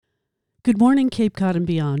Good morning, Cape Cod and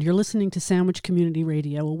beyond. You're listening to Sandwich Community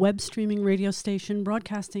Radio, a web streaming radio station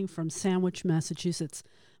broadcasting from Sandwich, Massachusetts.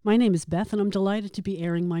 My name is Beth, and I'm delighted to be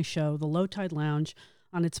airing my show, The Low Tide Lounge,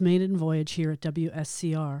 on its maiden voyage here at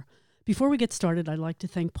WSCR. Before we get started, I'd like to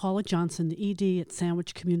thank Paula Johnson, the ED at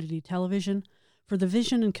Sandwich Community Television, for the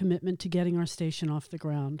vision and commitment to getting our station off the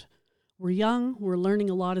ground. We're young, we're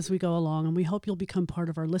learning a lot as we go along, and we hope you'll become part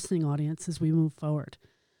of our listening audience as we move forward.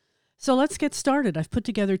 So let's get started. I've put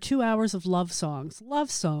together 2 hours of love songs,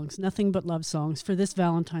 nothing but love songs for this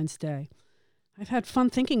Valentine's Day. I've had fun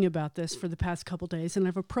thinking about this for the past couple days, and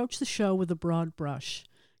I've approached the show with a broad brush.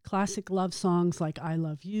 Classic love songs like I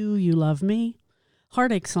Love You, You Love Me.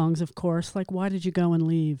 Heartache songs, of course, like Why Did You Go and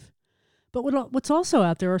Leave? But what's also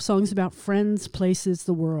out there are songs about friends, places,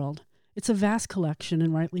 the world. It's a vast collection,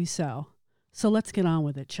 and rightly so. So let's get on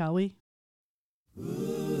with it, shall we?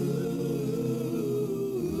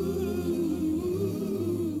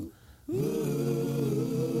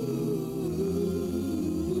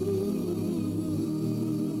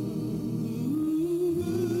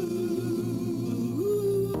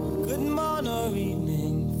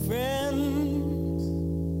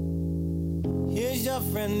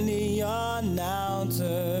 Friendly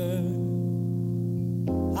announcer,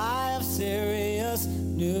 I have serious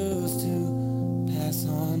news to pass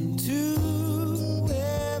on to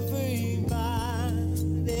everybody.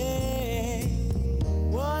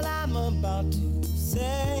 What I'm about to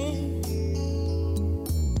say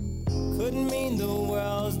could mean the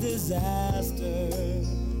world's disaster,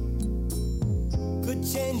 could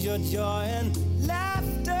change your joy and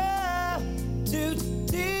laughter to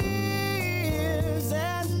tears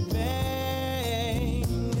and pain.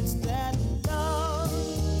 It's that love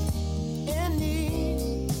in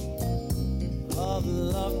need of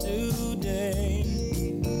love today.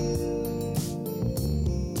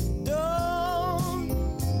 Don't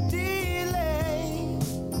delay,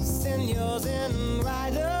 send yours in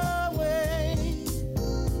right away.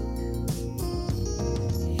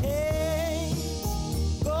 Hey,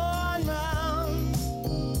 going round,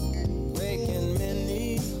 breaking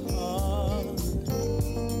many hearts.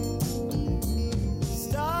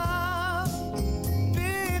 Stop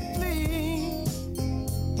it, please,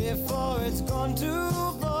 before it's gone too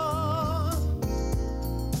far.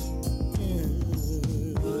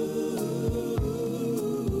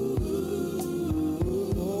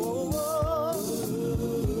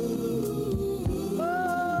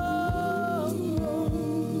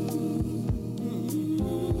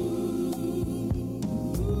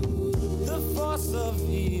 The force of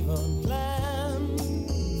evil plans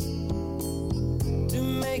to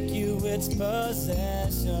make you its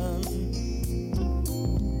possession,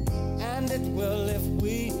 and it will if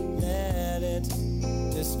we let it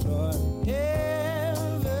destroy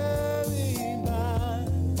everybody.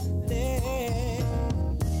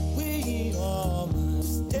 We all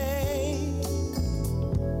must take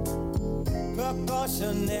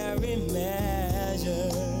precautionary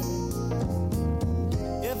measures.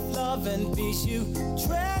 If love and peace you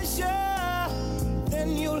treasure,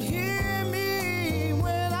 then you'll hear me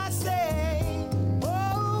when I say,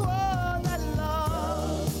 oh, oh, that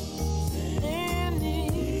love in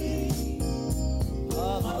need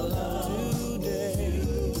of love today.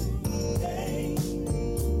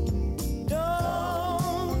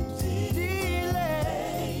 Don't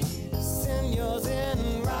delay, send yours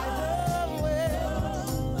in right away.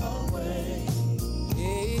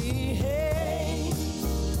 Hey, hey,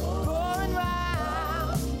 going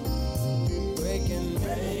round,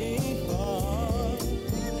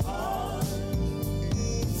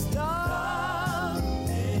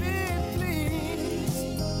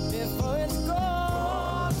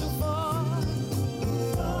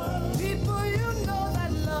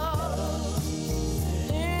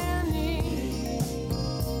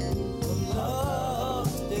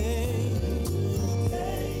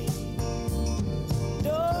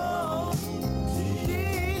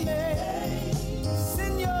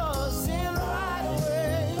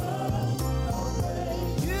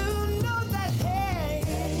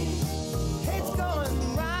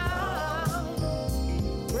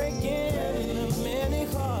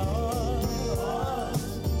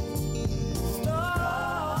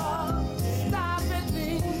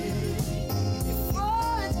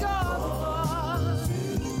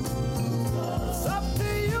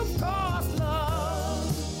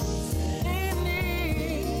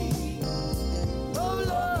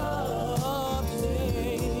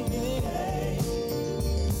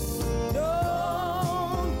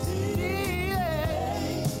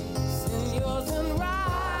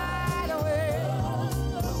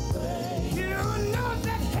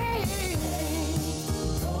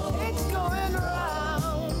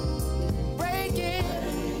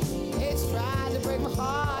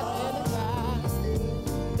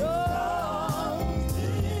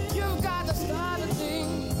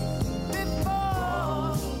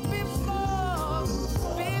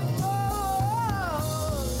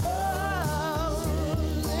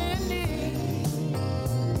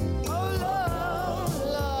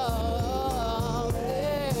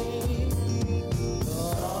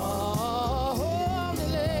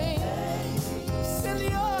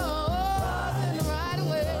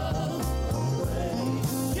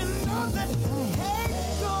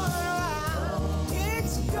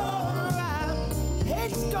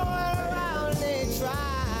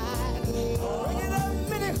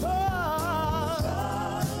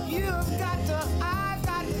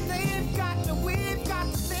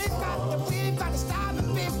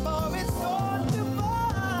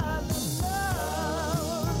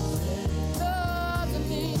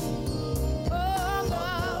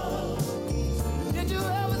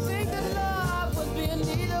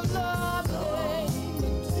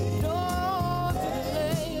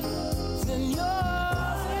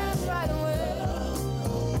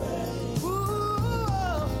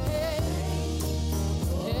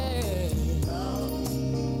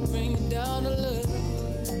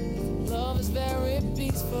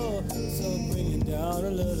 peaceful, so bring it down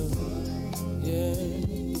a little. Yeah,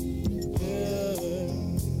 yeah,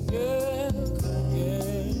 yeah, yeah, yeah,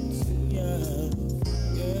 yeah, yeah.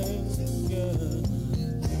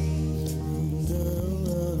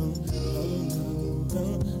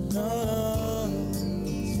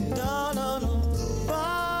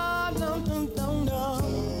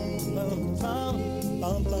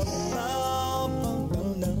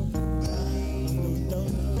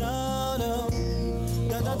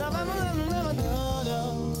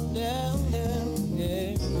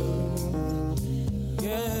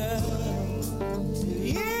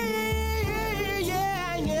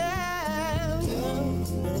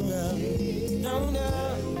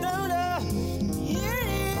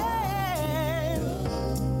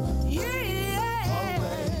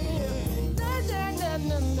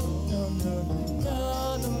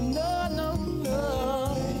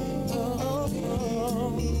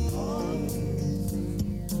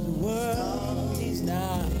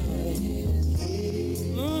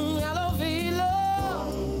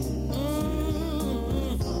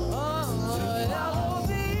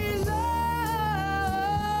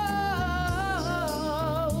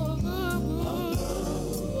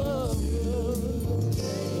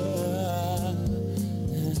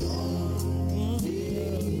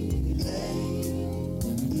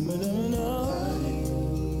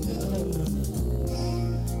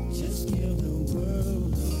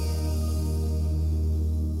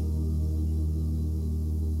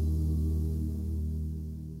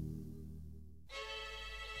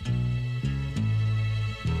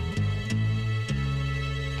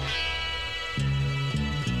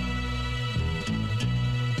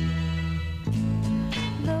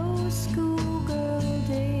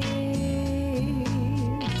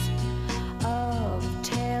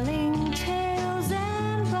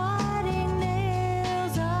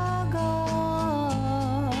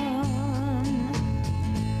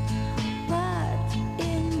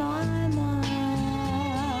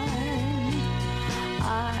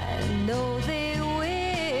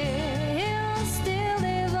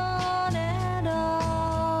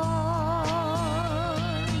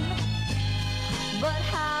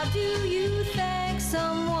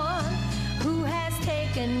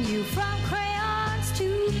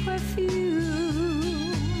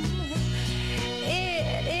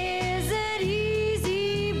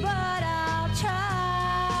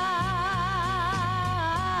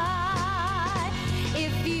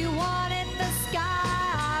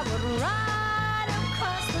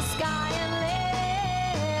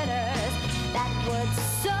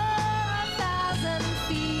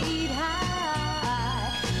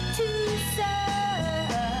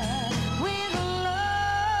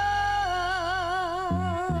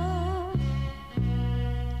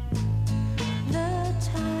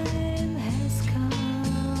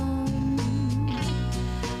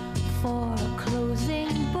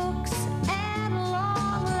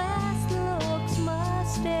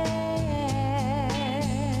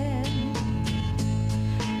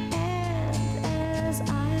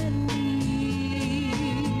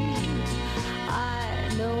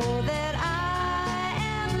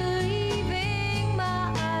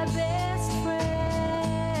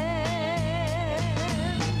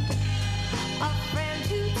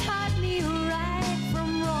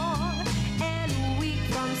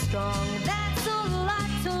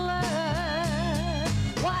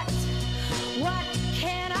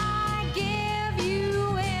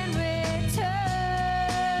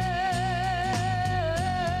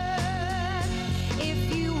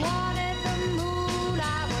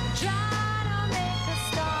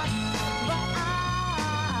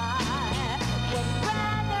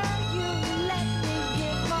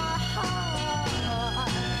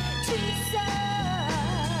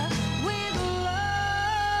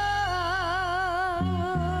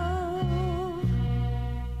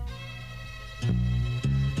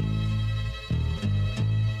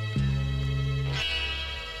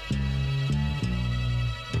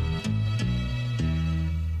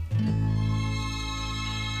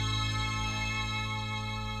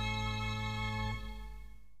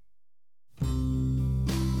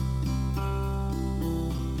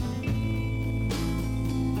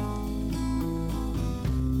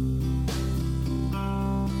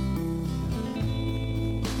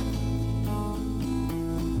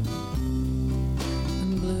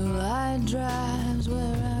 drives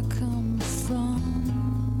where I come from.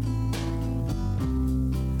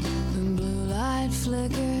 The blue light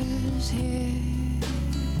flickers here,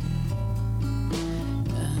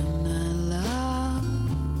 and I love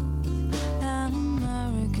an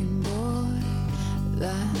American boy,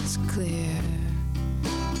 that's clear.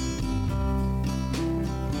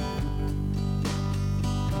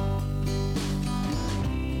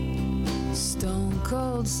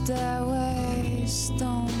 cold stairway,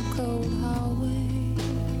 stone cold hallway,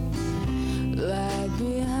 light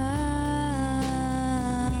behind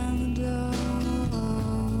the door.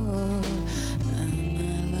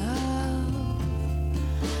 And I love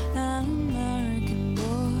an American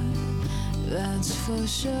boy, that's for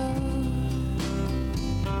sure.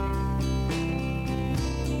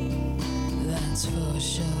 That's for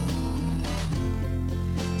sure.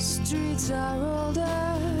 Streets are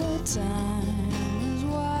older, time is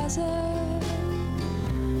wiser.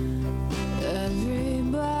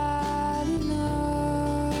 Everybody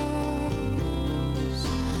knows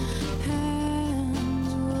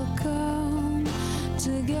hands will come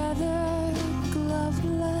together,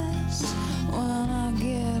 gloveless, when I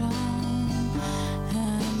get home.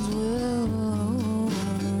 Hands will.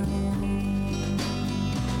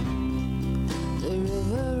 The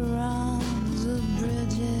river runs, the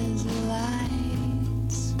bridges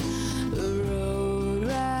lights, the road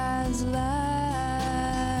rides like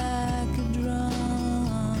a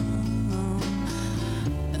drum.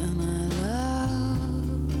 And I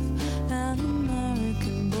love an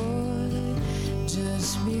American boy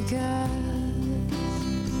just because.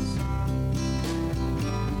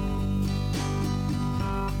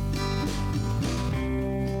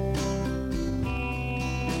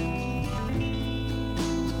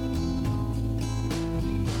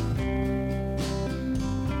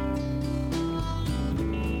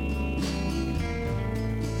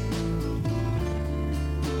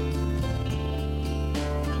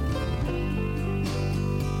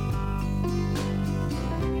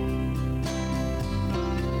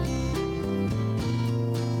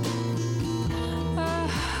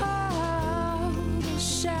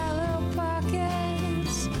 Shallow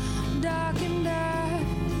pockets, darkened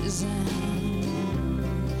eyes, and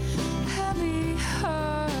heavy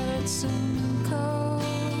hearts and colds.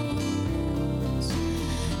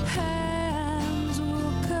 Hands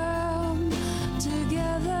will come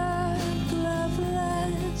together,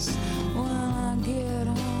 gloveless, when I get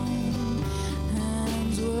home.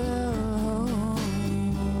 Hands will hold.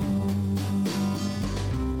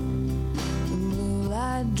 The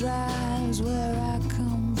moonlight drives where I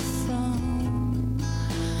come from.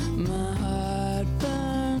 My heart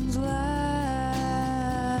burns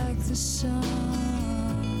like the sun.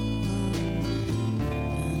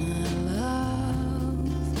 And I love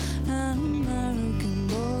an American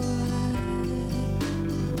boy.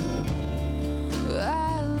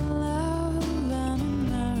 I love an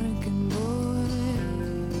American boy.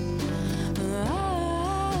 I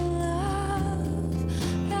love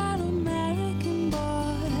an American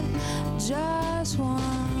boy. Just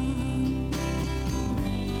one,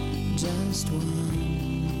 just one.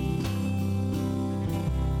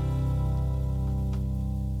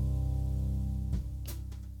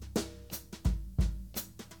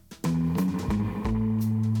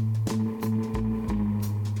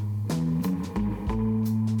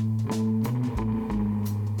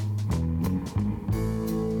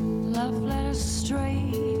 Love letters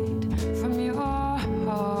straight from your heart.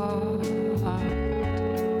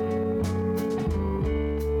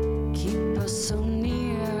 Keep us so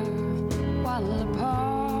near while apart.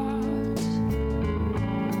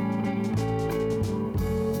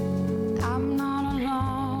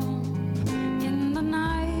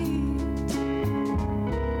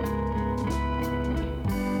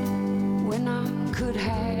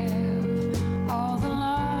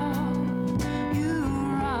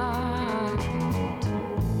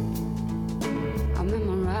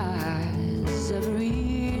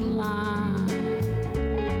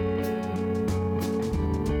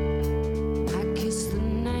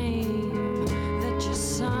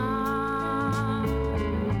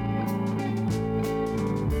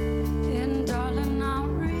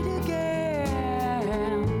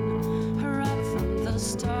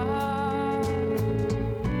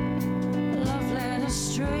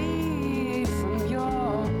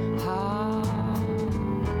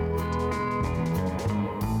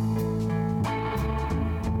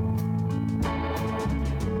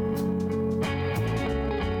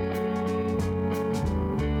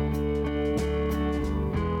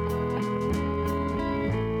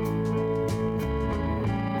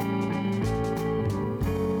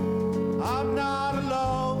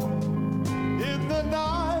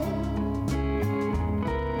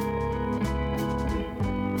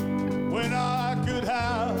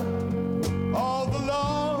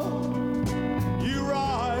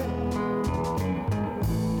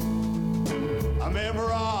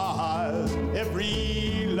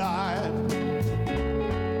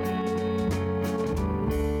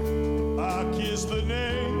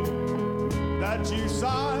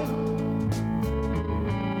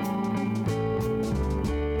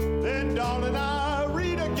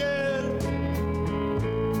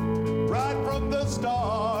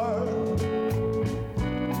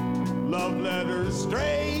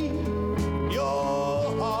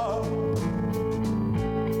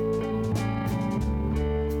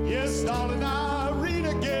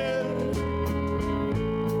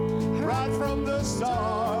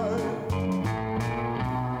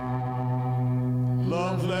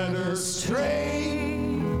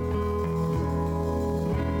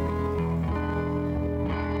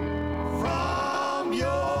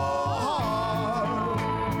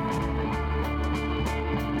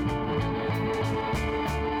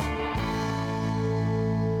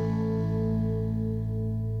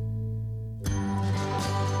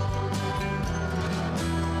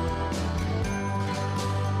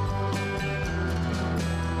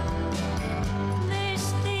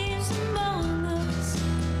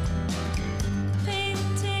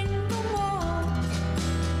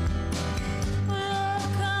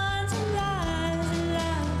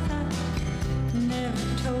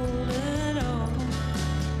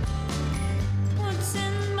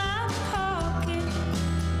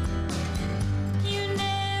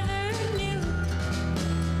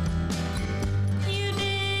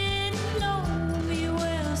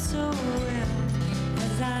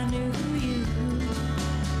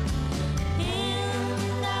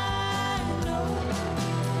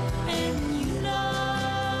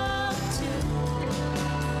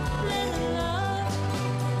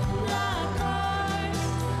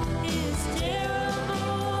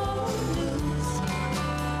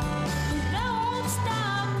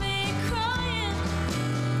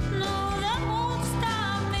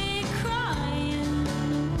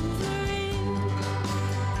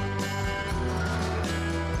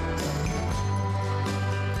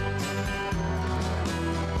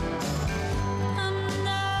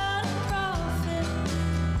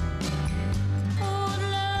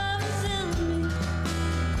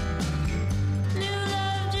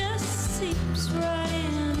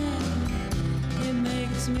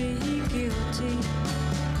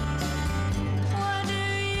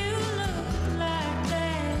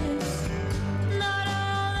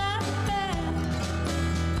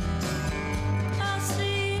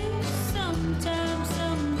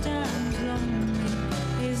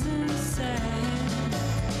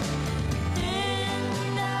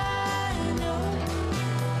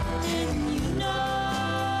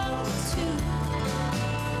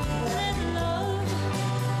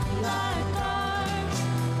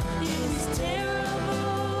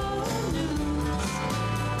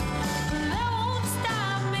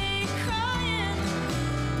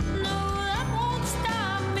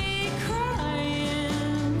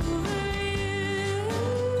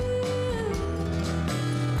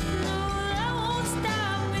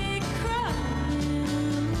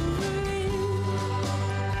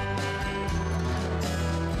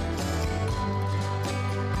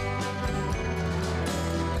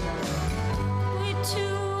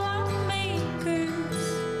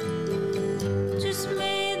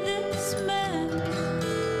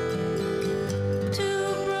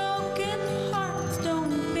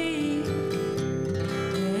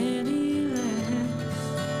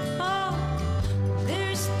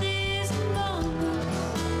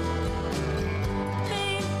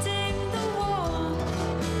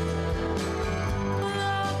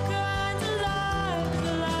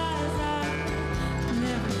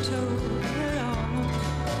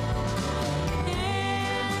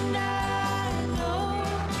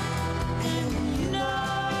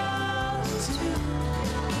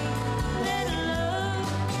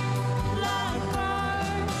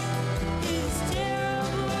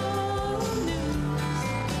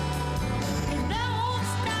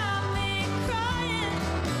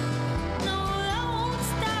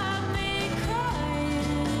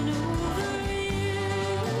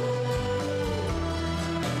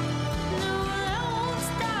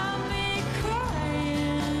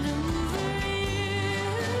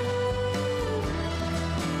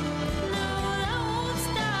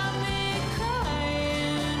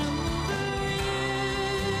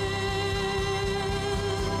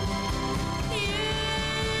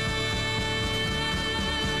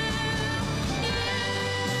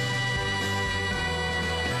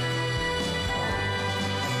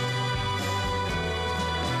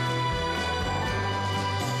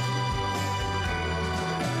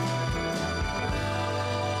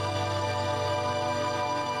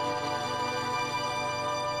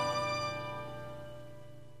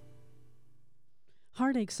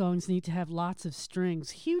 heartache songs need to have lots of strings.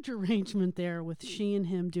 Huge arrangement there with She and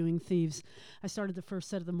Him doing Thieves. I started the first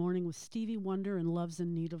set of the morning with Stevie Wonder and Love's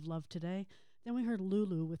in Need of Love Today. Then we heard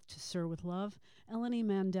Lulu with To Sir With Love, Eleni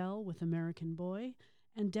Mandel with American Boy,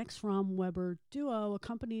 and Dex Rom Weber duo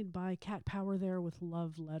accompanied by Cat Power there with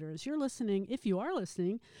Love Letters. You're listening, if you are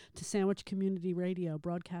listening, to Sandwich Community Radio,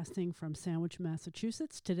 broadcasting from Sandwich,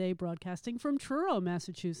 Massachusetts. Today, broadcasting from Truro,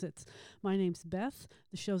 Massachusetts. My name's Beth.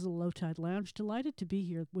 The show's the Low Tide Lounge. Delighted to be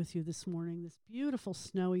here with you this morning, this beautiful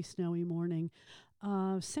snowy morning.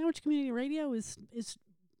 Sandwich Community Radio is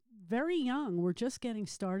very young. We're just getting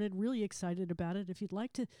started. Really excited about it. If you'd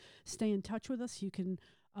like to stay in touch with us, you can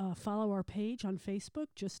follow our page on Facebook.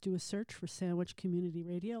 Just do a search for Sandwich Community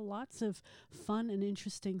Radio. Lots of fun and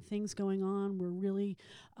interesting things going on. We're really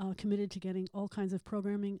committed to getting all kinds of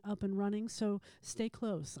programming up and running, so stay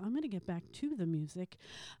close. I'm going to get back to the music.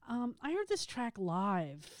 I heard this track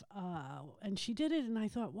live, and she did it, and I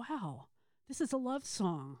thought, wow, this is a love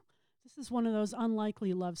song. This is one of those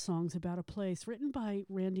unlikely love songs about a place, written by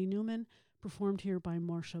Randy Newman, performed here by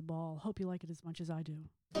Marcia Ball. Hope you like it as much as I do.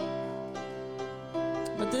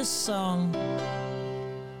 But this song,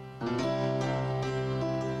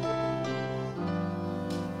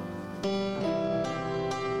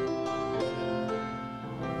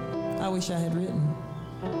 I wish I had written.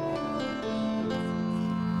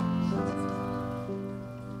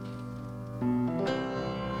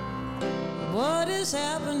 What has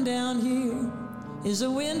happened down here is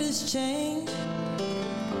the wind has changed.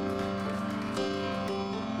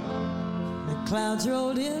 The clouds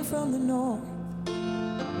rolled in from the north,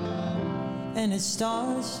 and it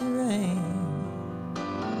starts to rain.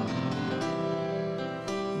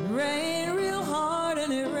 It rained real hard,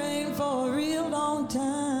 and it rained for a real long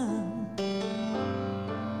time.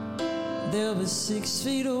 There was 6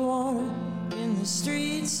 feet of water in the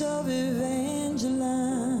streets of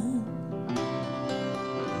Evangeline.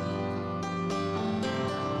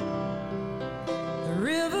 The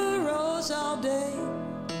river rose all day,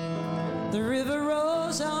 the river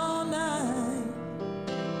rose all night.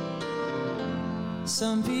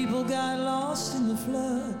 Some people got lost in the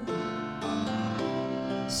flood,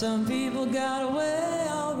 some people got away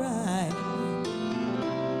all right.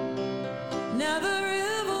 Now the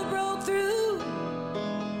river broke through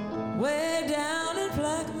way down in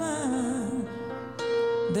Plaquemine.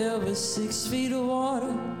 There was 6 feet of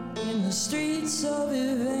water in the streets of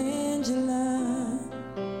Evangeline.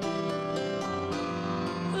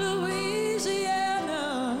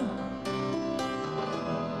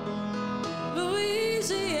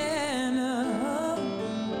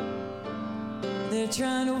 They're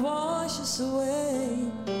trying to wash us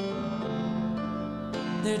away.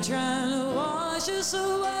 They're trying to wash us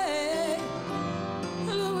away.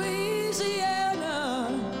 Louisiana,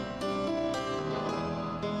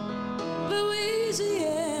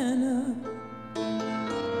 Louisiana.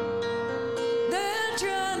 They're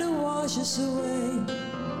trying to wash us away.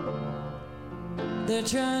 They're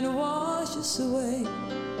trying to wash us away.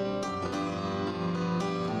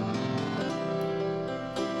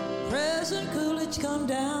 President Coolidge come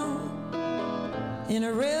down in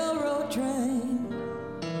a railroad train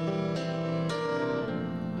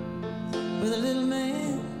with a little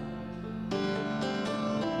man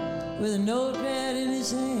with a notepad in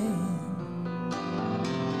his hand.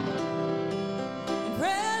 And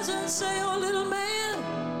President say, oh little man,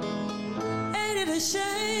 ain't it a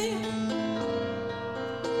shame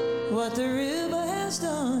what the river has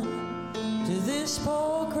done to this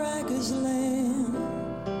poor cracker's land?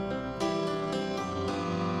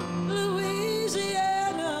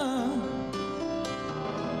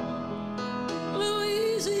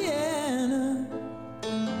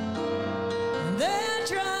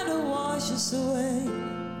 Away.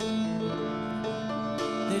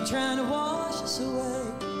 They're trying to wash us away.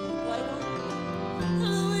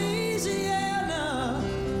 Louisiana,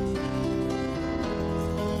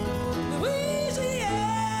 Louisiana.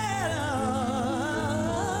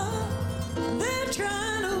 They're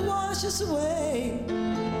trying to wash us away.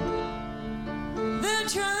 They're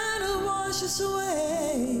trying to wash us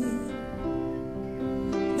away.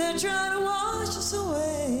 They're trying to wash us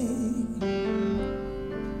away.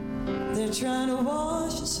 They're trying to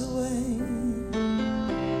wash us away.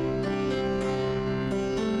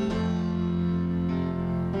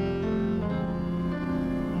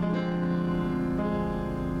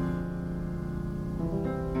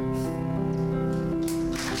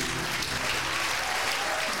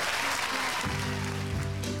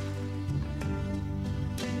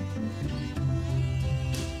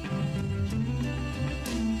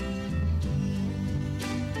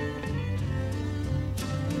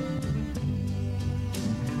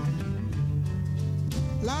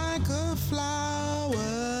 flower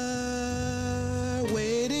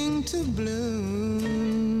waiting to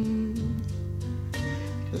bloom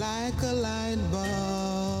like a light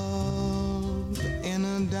bulb in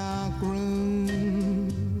a dark room.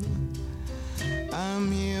 I'm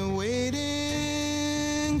here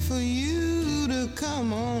waiting for you to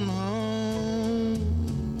come on home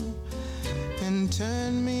and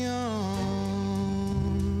turn me on.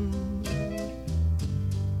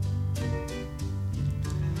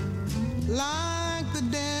 Like the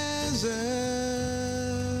desert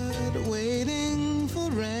waiting for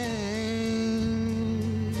rain,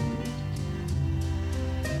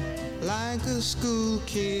 like a school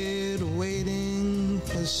kid waiting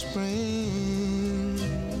for spring.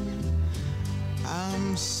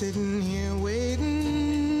 I'm sitting here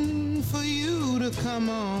waiting for you to come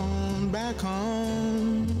on back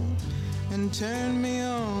home and turn me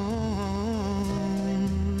on.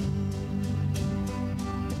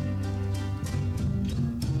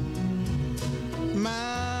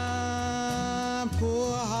 My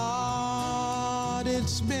poor heart,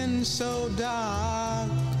 it's been so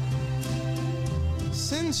dark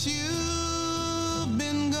since you've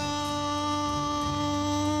been gone.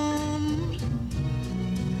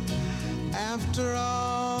 After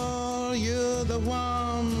all, you're the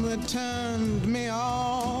one that turned me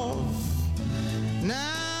off.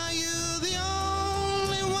 Now you're the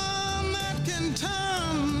only one that can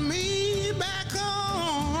turn me back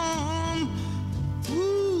on.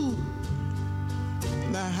 Ooh,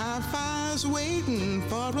 the hi-fi's waiting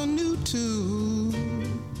for a new tune,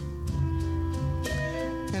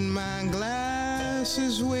 and my glass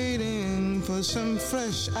is waiting for some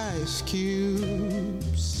fresh ice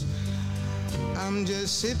cubes. I'm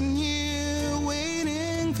just sitting here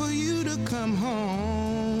waiting for you to come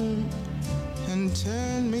home and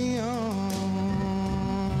turn me on.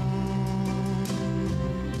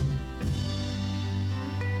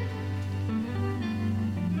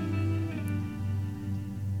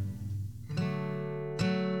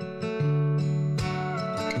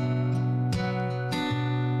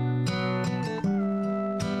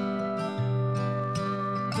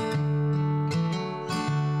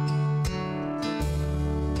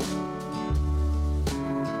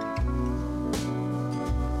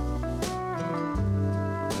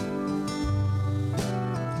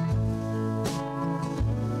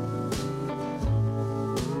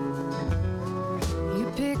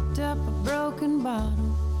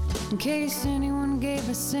 In case anyone gave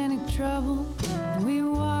us any trouble, and we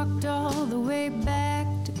walked all the way back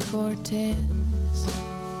to Cortez.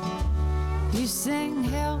 You sang,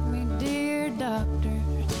 "Help me, dear doctor,"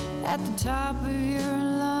 at the top of your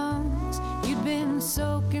lungs. You'd been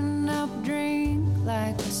soaking up drink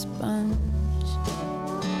like a sponge.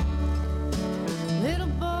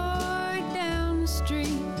 Little boy down the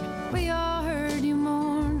street, we all heard you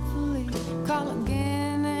mournfully call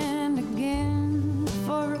again and again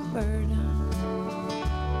for Roberta.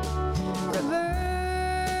 Roberta.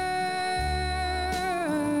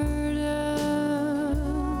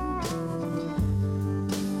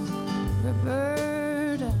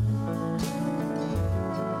 Roberta.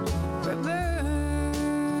 Roberta.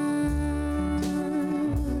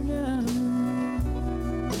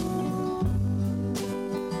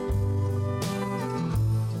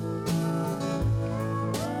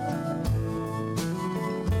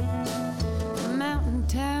 The mountain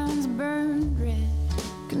towns burned red,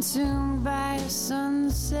 consumed by a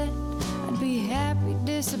sunset. I'd be happy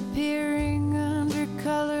disappearing under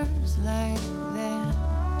colors like that.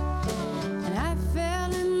 And I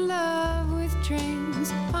fell in love with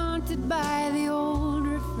trains, haunted by the old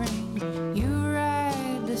refrain. You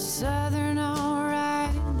ride the Southern, I'll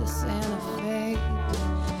ride the Santa Fe.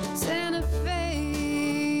 Santa Fe.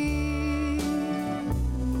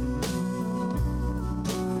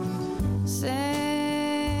 Santa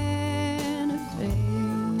Fe.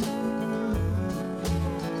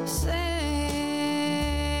 Santa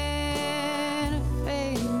Fe.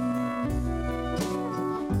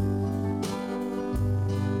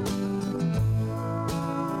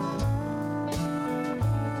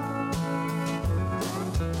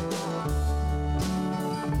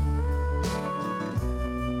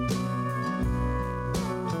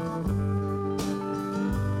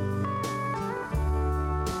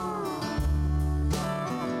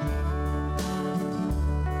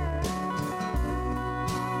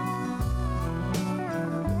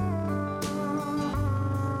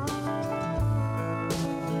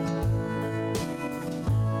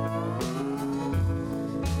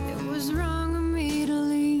 It was wrong of me to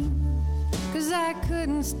leave, 'cause I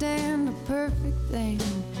couldn't stand a perfect thing.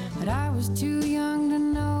 But I was too young to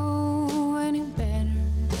know any better.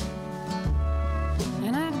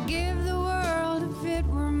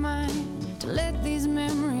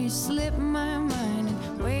 memories slip my mind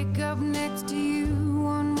and wake up next to you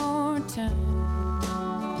one more time.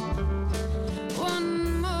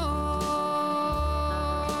 One more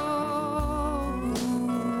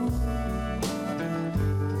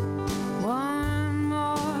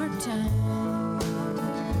time.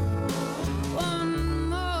 One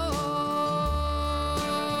more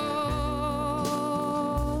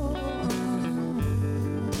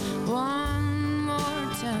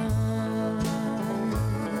time.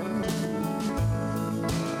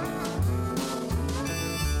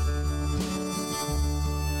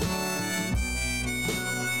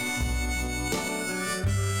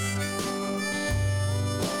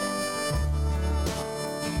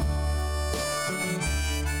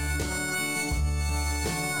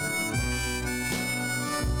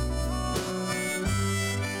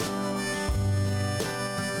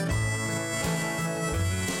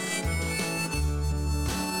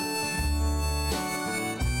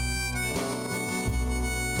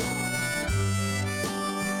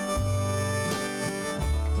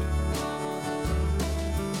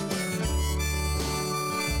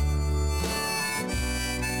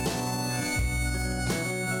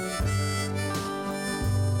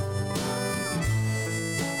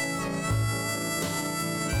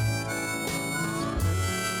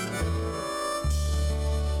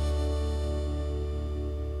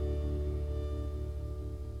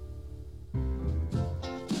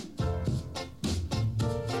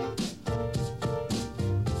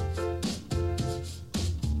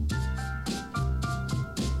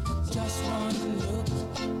 Just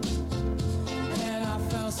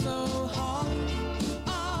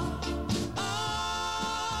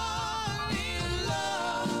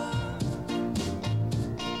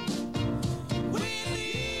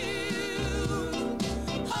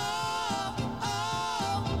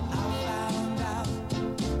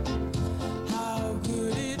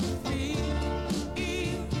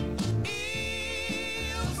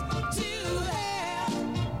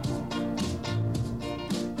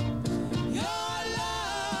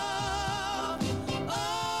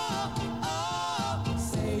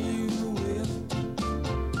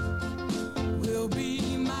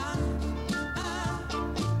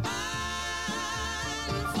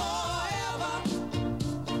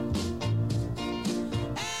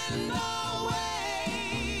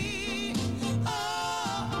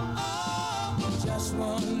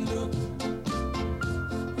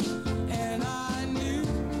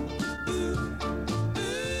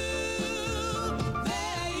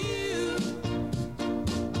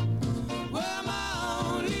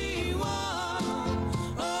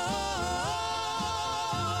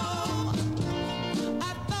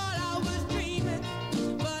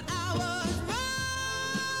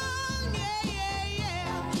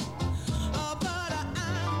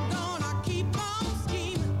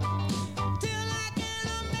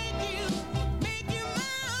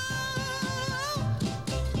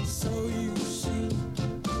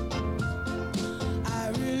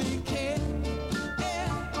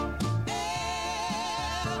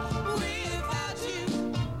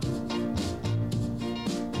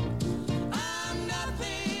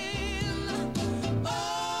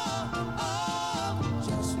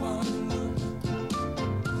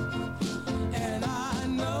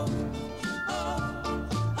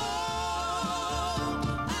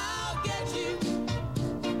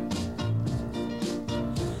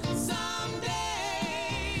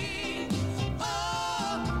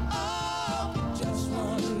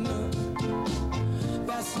one look,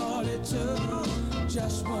 that's all it took.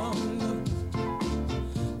 Just one look,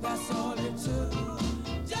 that's all it took.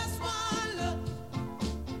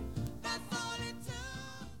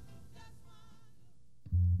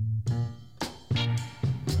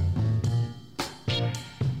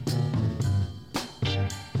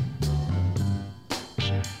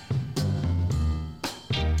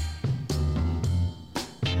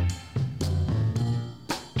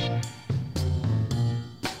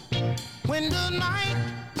 When the night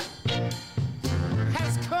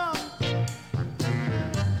has come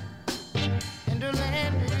and the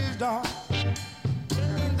land is dark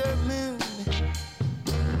and the moon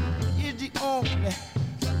is the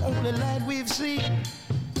only light we've seen.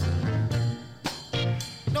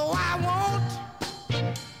 No, I won't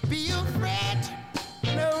be afraid.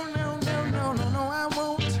 No, no, no, no, no, no, I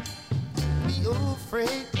won't be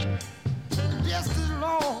afraid. Just as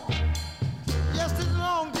long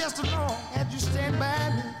as you stand by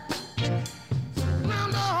me. Now,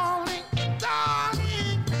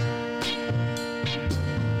 darling,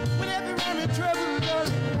 whenever you're in trouble,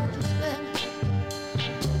 darling, won't you stand?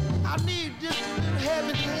 I need just a little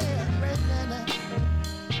heavy hand right now.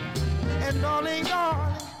 And darling,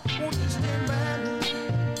 won't you stand by me?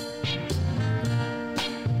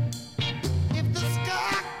 If the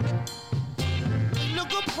sky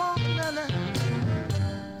look upon me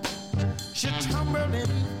should tumble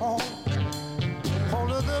and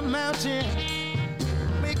fall of the mountain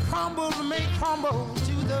may crumble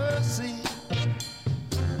to the sea.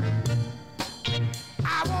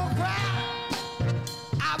 I won't cry,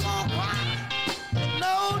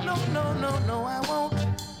 no, I won't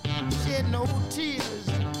shed no tears.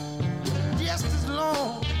 Just as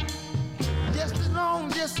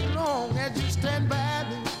long as you stand by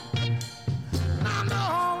me. I'm the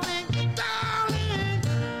only darling.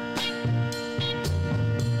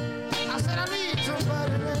 I said I need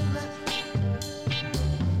somebody right now.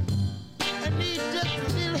 I need just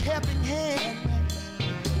a little helping hand.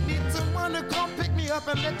 Need someone to come pick me up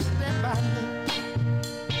and let me stand by me.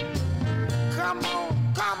 Come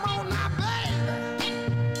on now, baby.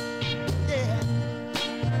 Yeah.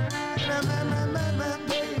 My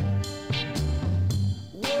baby.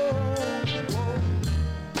 Whoa.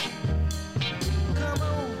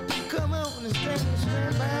 Come on and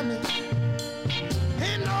stand by me.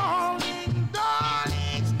 Hey,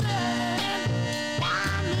 darling, stand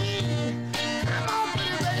by me. Come on,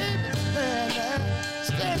 pretty baby.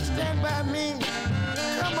 Stand by me.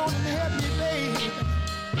 Come on and help me, baby.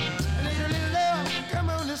 A little love. Come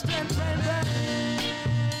on and stand by me.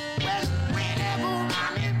 Whenever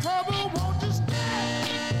I'm in trouble, won't you stand?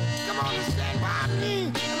 Come on and stand by me.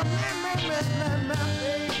 My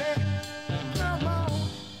baby. Come on.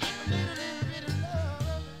 A little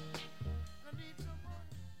love. I need someone.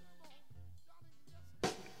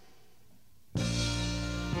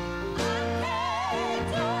 Come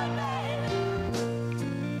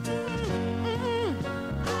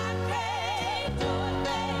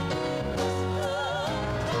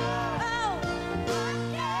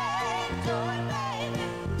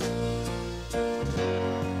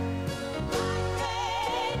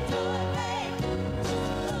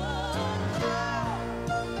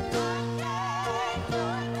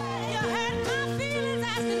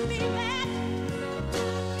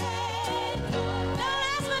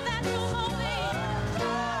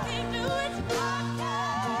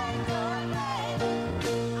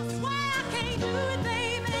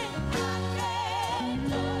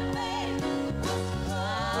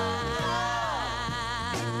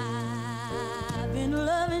I've been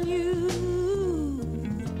loving you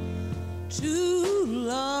too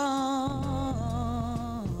long.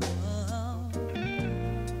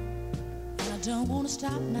 I don't want to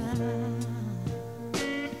stop now.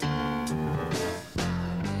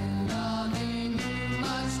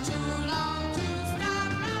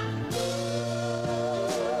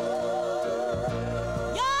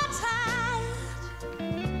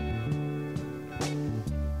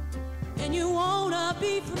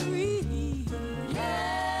 Be free,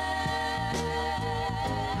 yeah.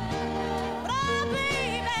 But oh,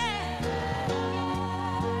 baby,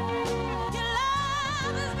 your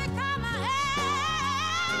love has become a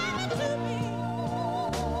habit to me.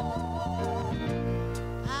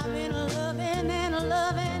 I've been loving and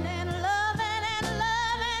loving and loving and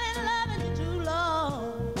loving and loving you too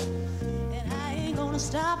long, and I ain't gonna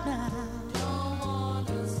stop now. Don't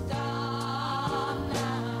wanna stop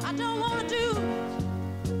now. I don't wanna do.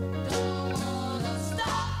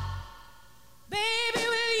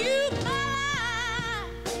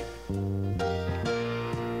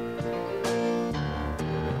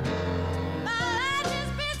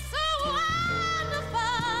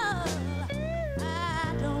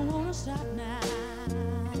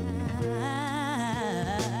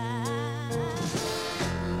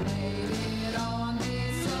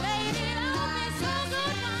 Lay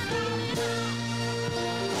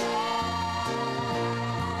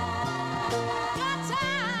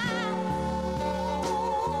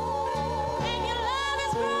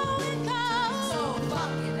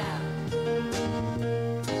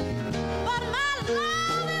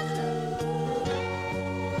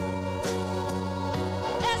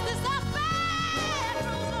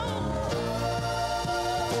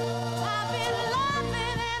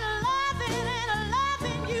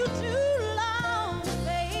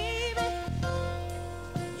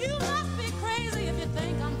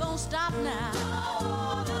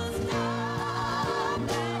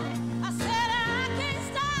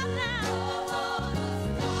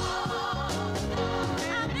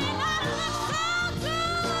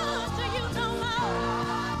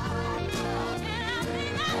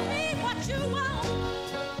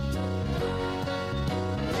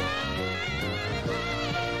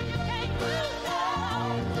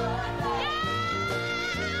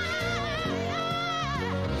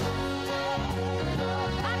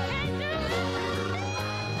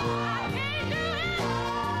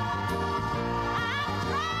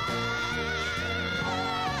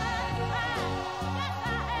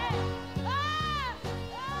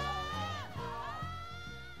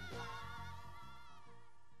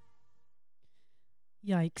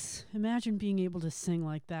Yikes. Imagine being able to sing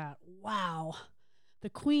like that. Wow. The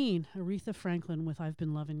Queen, Aretha Franklin, with I've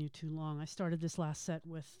Been Loving You Too Long. I started this last set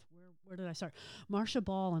with, where did I start? Marcia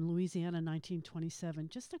Ball in Louisiana, 1927.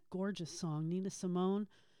 Just a gorgeous song. Nina Simone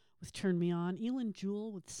with Turn Me On. Elin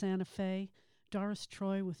Jewell with Santa Fe. Doris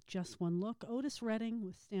Troy with Just One Look. Otis Redding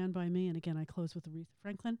with Stand By Me. And again, I close with Aretha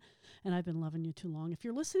Franklin. And I've Been Loving You Too Long. If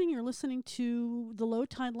you're listening to the Low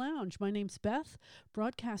Tide Lounge. My name's Beth,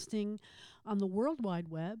 broadcasting on the World Wide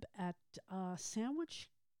Web at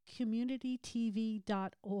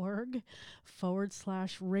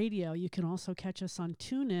sandwichcommunitytv.org/radio. You can also catch us on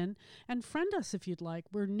TuneIn and friend us if you'd like.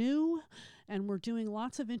 We're new and we're doing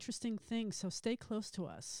lots of interesting things, so stay close to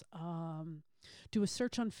us. Do a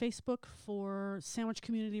search on Facebook for Sandwich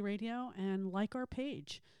Community Radio and like our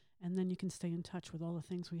page. And then you can stay in touch with all the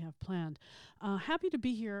things we have planned. Happy to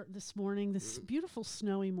be here this morning, this beautiful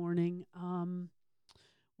snowy morning,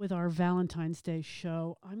 with our Valentine's Day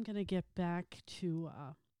show. I'm going to get back to,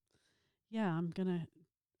 I'm going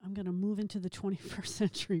to move into the 21st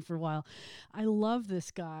century for a while. I love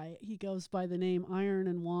this guy. He goes by the name Iron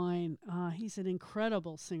and Wine. He's an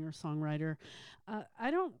incredible singer-songwriter.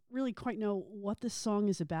 I don't really quite know what this song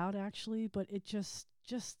is about, actually, but it just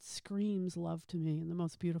screams love to me in the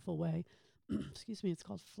most beautiful way. Excuse me. It's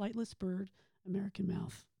called Flightless Bird, American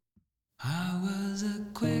Mouth. I was a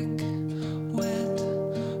quick, wet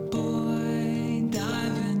boy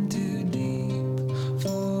diving too deep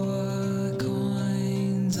for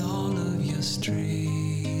coins. All of your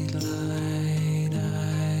street light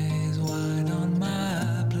eyes wide on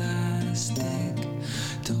my plastic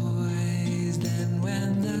toys. Then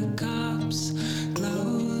when the cops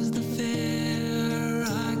closed the fair,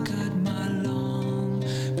 I cut my long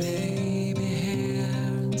baby hair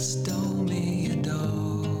and stole me a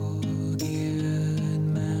dog-eared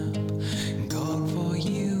map and called for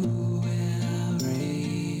you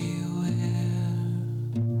everywhere.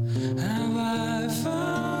 Have I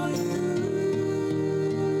found you,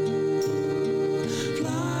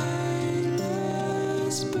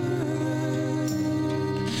 flightless bird,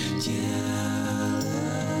 jealous,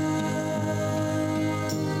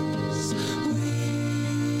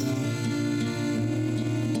 weeping,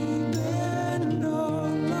 or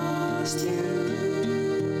lost you?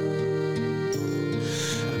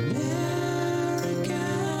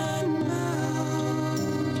 American mouth,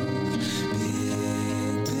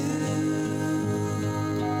 big bill,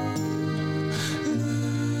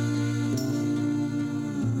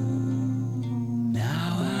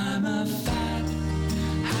 now I'm a fat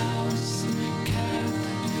house cat,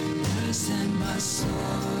 nursing my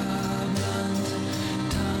sorbent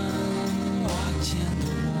tongue, watching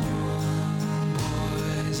the warm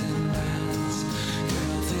boys and rats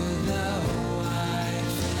girl through the white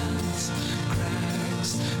fence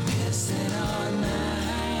cracks, pissing on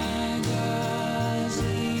magazine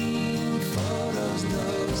photos,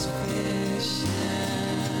 those fish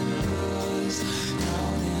and rose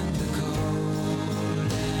down in the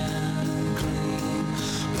cold and clean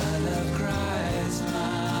blood of Christ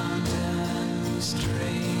mountain stream.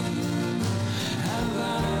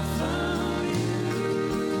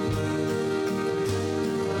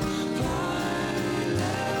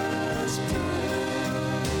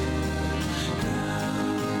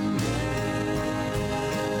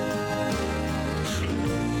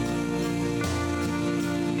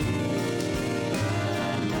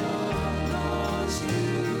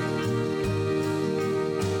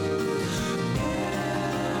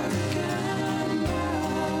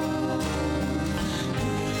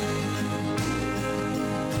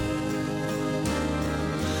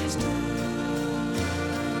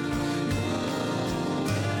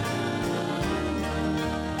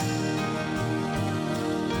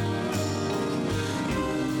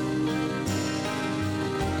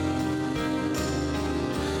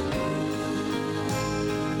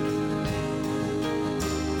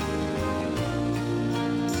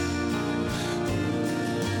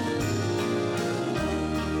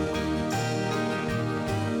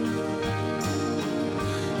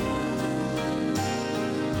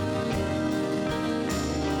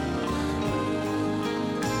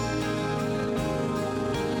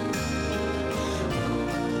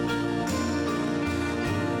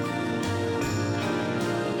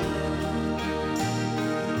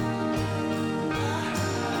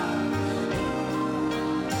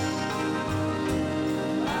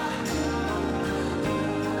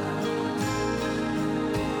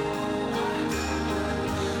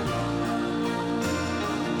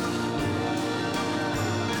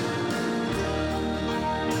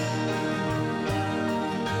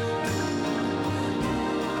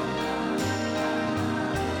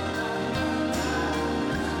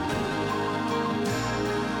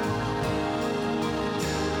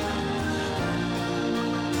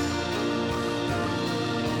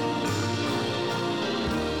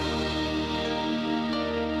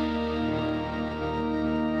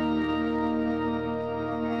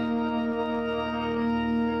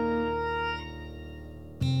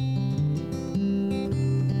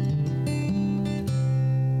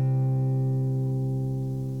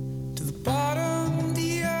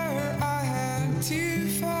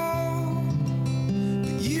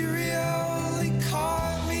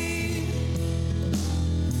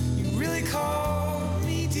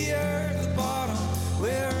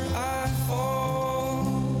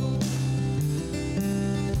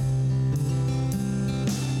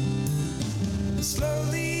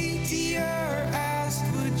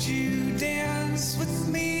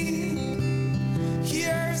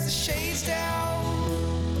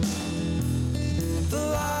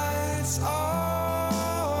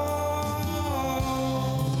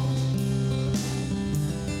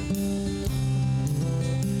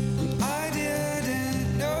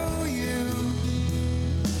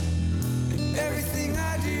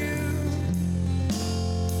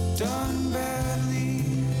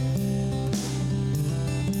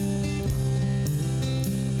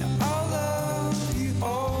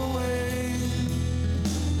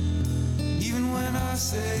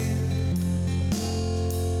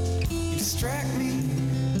 distract me.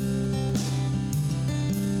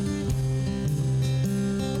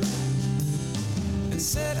 And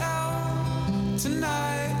set out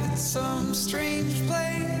tonight at some strange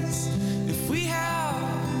place. If we have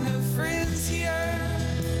no friends here,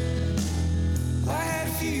 I had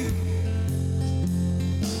a few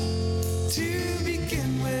to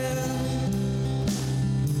begin with.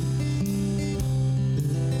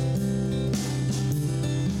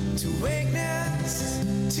 To wake next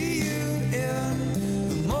to you in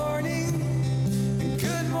the morning, and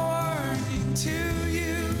good morning to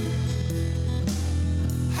you.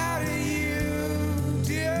 How do you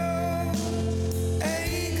do?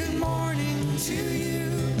 Hey, good morning to you.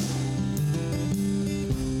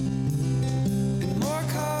 And more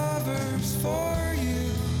covers for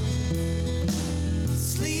you.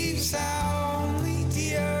 Sleep soundly,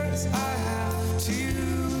 dears, I have to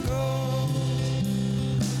go.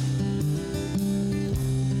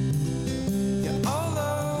 Yeah, I'll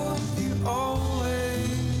love you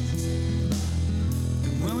always.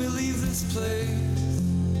 And when we leave this place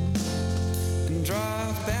and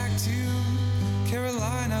drive back to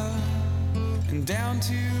Carolina and down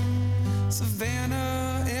to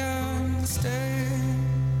Savannah and stay.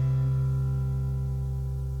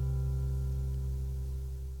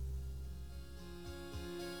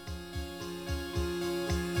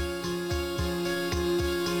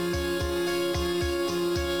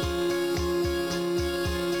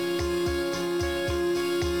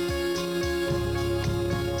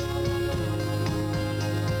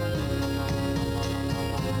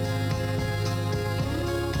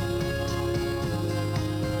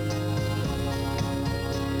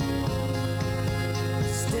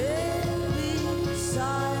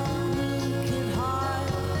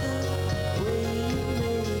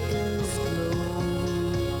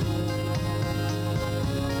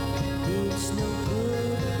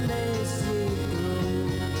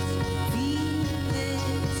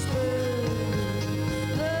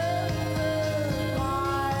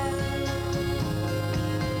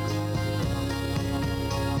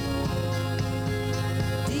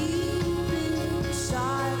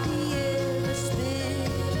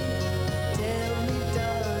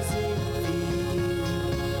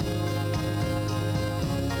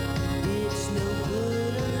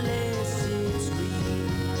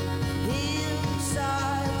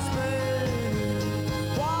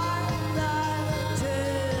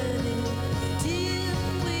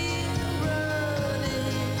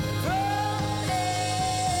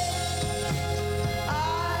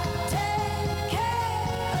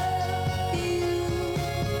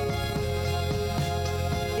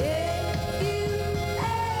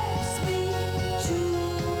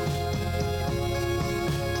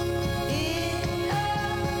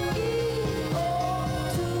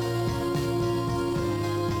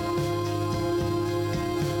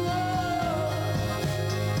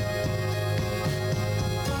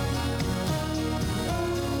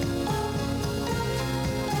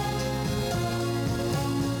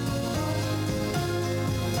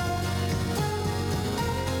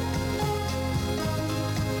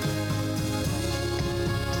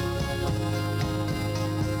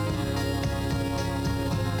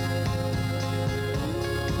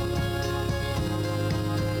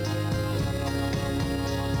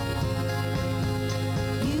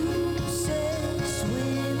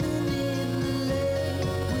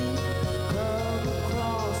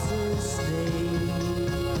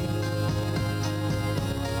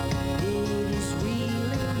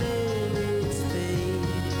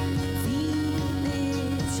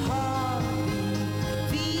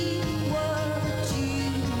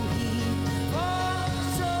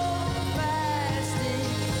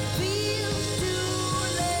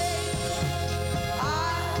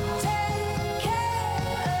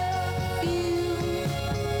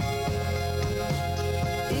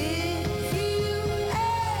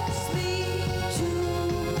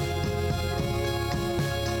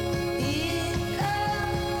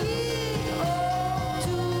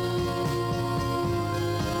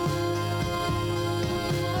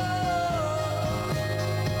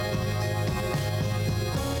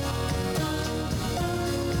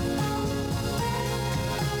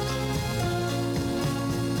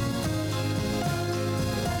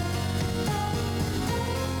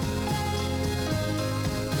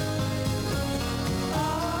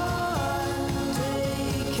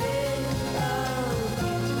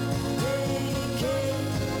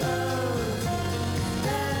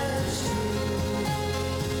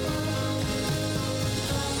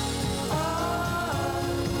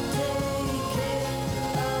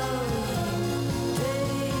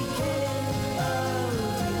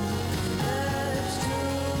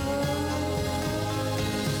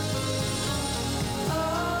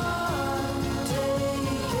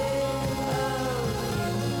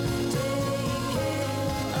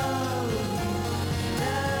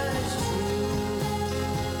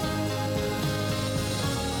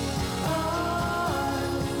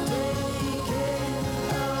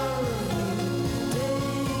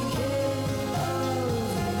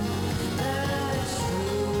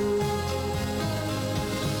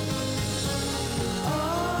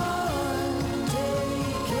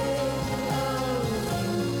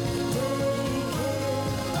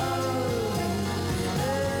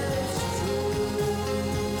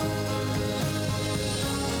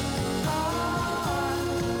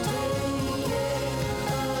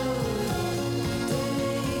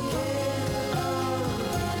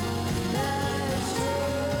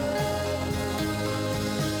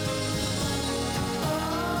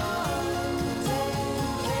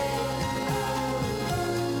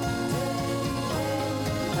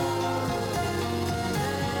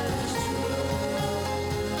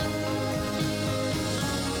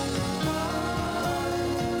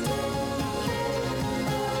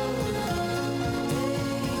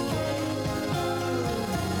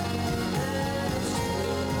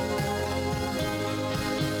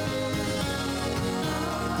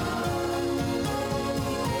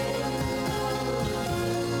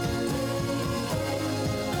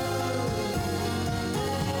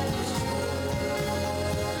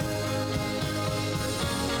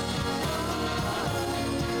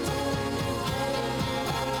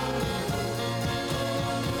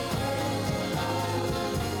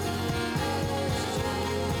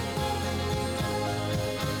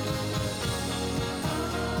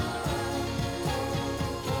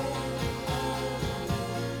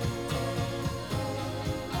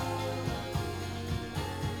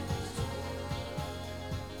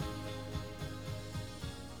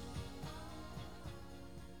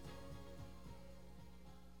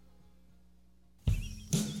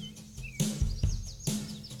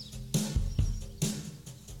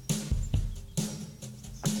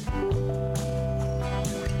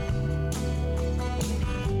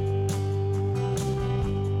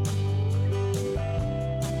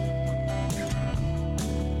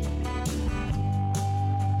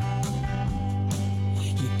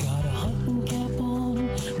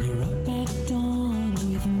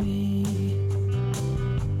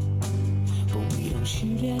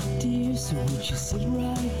 Won't you sit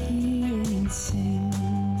right here and sing?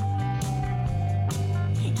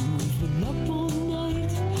 And we've been up all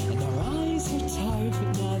night, and our eyes are tired,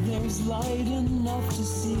 but now there's light enough to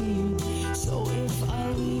see you. So if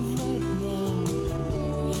I leave right now,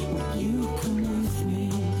 will you come with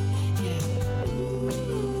me? Yeah.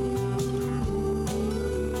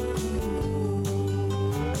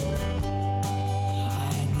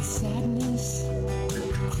 I had the sadness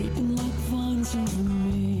creeping like vines over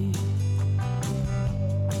me.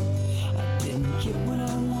 I didn't get what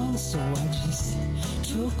I want, so I just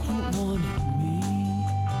took what wanted me.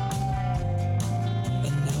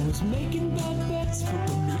 And I was making bad bets, but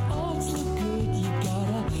when the odds look good, you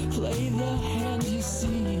gotta play the hand you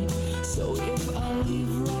see. So if I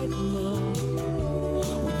leave right now,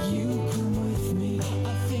 will you come with me?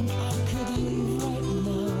 I think I could leave right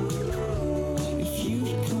now if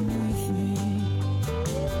you'd come with me.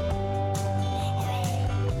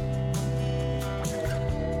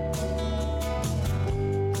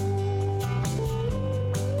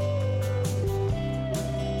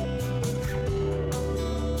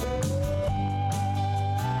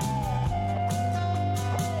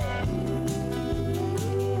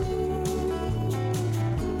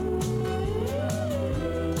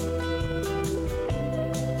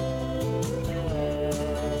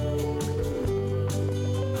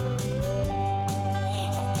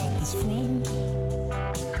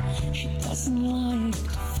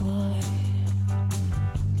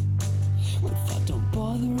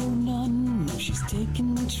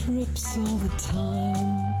 Trips all the time.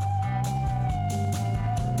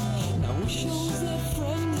 Now wish I was that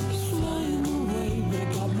friend flying away, but I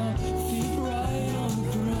got my feet right on the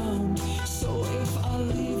ground. So if I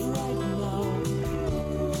leave right now,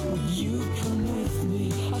 will you come with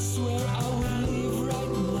me? I swear I would leave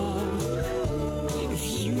right now if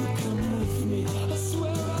you come with me. I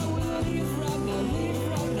swear I would leave right now, leave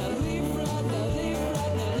right now, leave right now, leave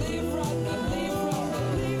right now, leave right now, leave right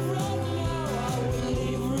now, leave right now. I would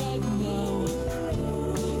leave right now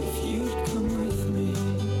if you'd come with me.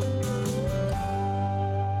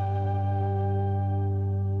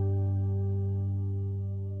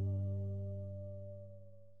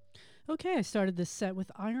 Okay, I started this set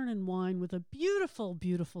with Iron and Wine with a beautiful,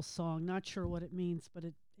 beautiful song. Not sure what it means, but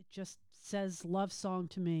it just says love song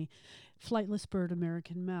to me. Flightless Bird,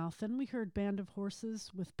 American Mouth. Then we heard Band of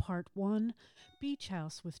Horses with Part 1, Beach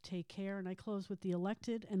House with Take Care, and I close with The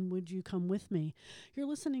Elected and Would You Come With Me. You're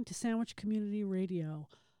listening to Sandwich Community Radio,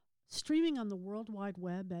 streaming on the World Wide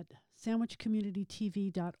Web at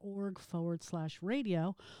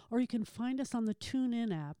sandwichcommunitytv.org/radio, or you can find us on the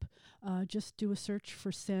TuneIn app. Just do a search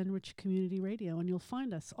for Sandwich Community Radio and you'll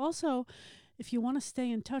find us. Also, if you want to stay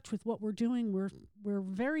in touch with what we're doing, we're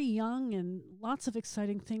very young and lots of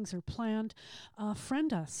exciting things are planned.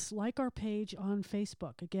 Friend us, like our page on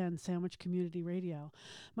Facebook. Again, Sandwich Community Radio.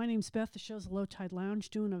 My name's Beth. The show's Low Tide Lounge,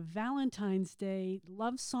 doing a Valentine's Day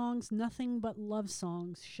love songs, nothing but love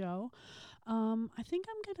songs show. I think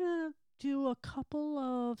I'm going to do a couple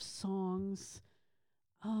of songs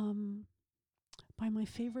by my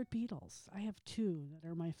favorite Beatles. I have two that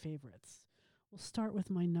are my favorites. We'll start with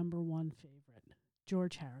my number one favorite,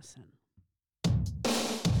 George Harrison.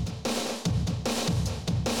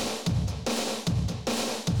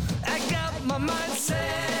 I got my mind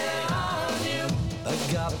set on you. I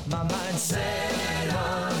got my mind set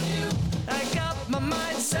on you. I got my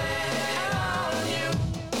mind set on you.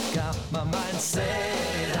 Got my mind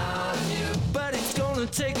set on you. But it's gonna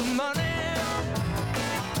take money,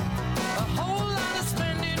 a whole lot of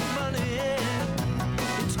spending money.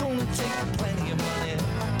 It's gonna take plenty of money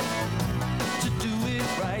to do it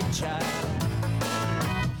right, child.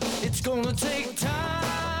 It's gonna take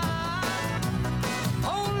time,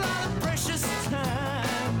 whole lot of precious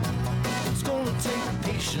time. It's gonna take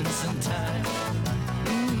patience and time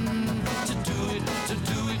to do it, to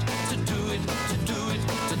do it, to do it, to do it,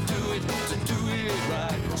 to do it, to do it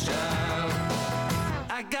right, child.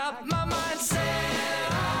 I got my mind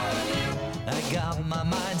set on you. I got my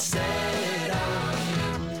mind set on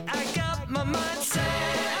you. I got my mind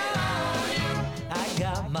set on you. I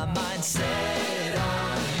got my mind set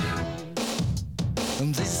on you.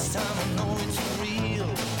 And this time I know it's real,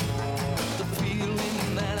 the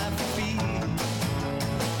feeling that I feel.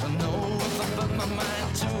 I know if I put my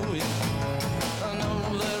mind to it, I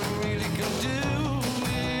know that I really can do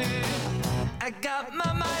it. I got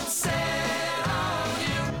my mind set on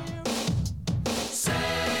you,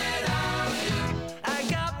 set on you. I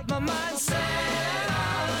got my mind set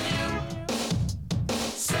on you,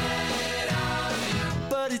 set on you.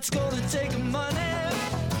 But it's gonna take money,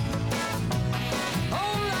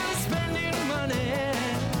 whole lot of spending money.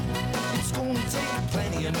 It's gonna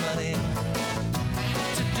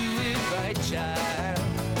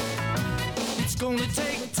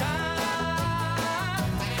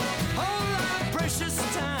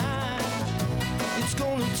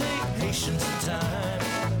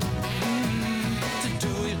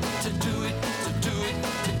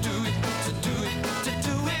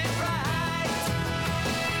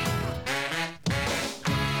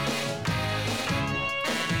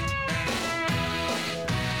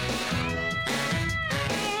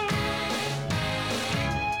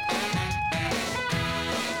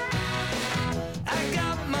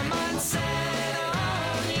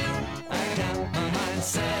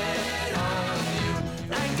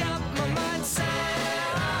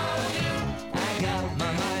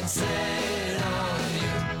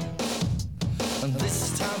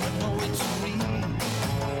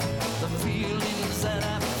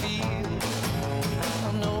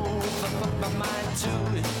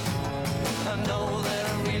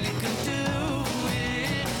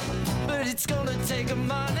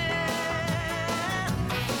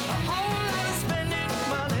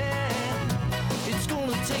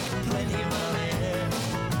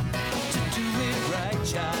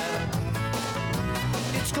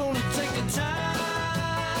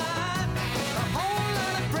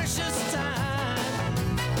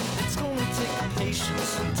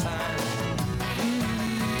patience and time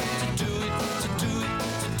to do it, to do it,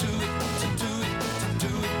 to do it, to do it, to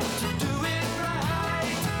do it, to do it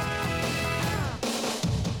right.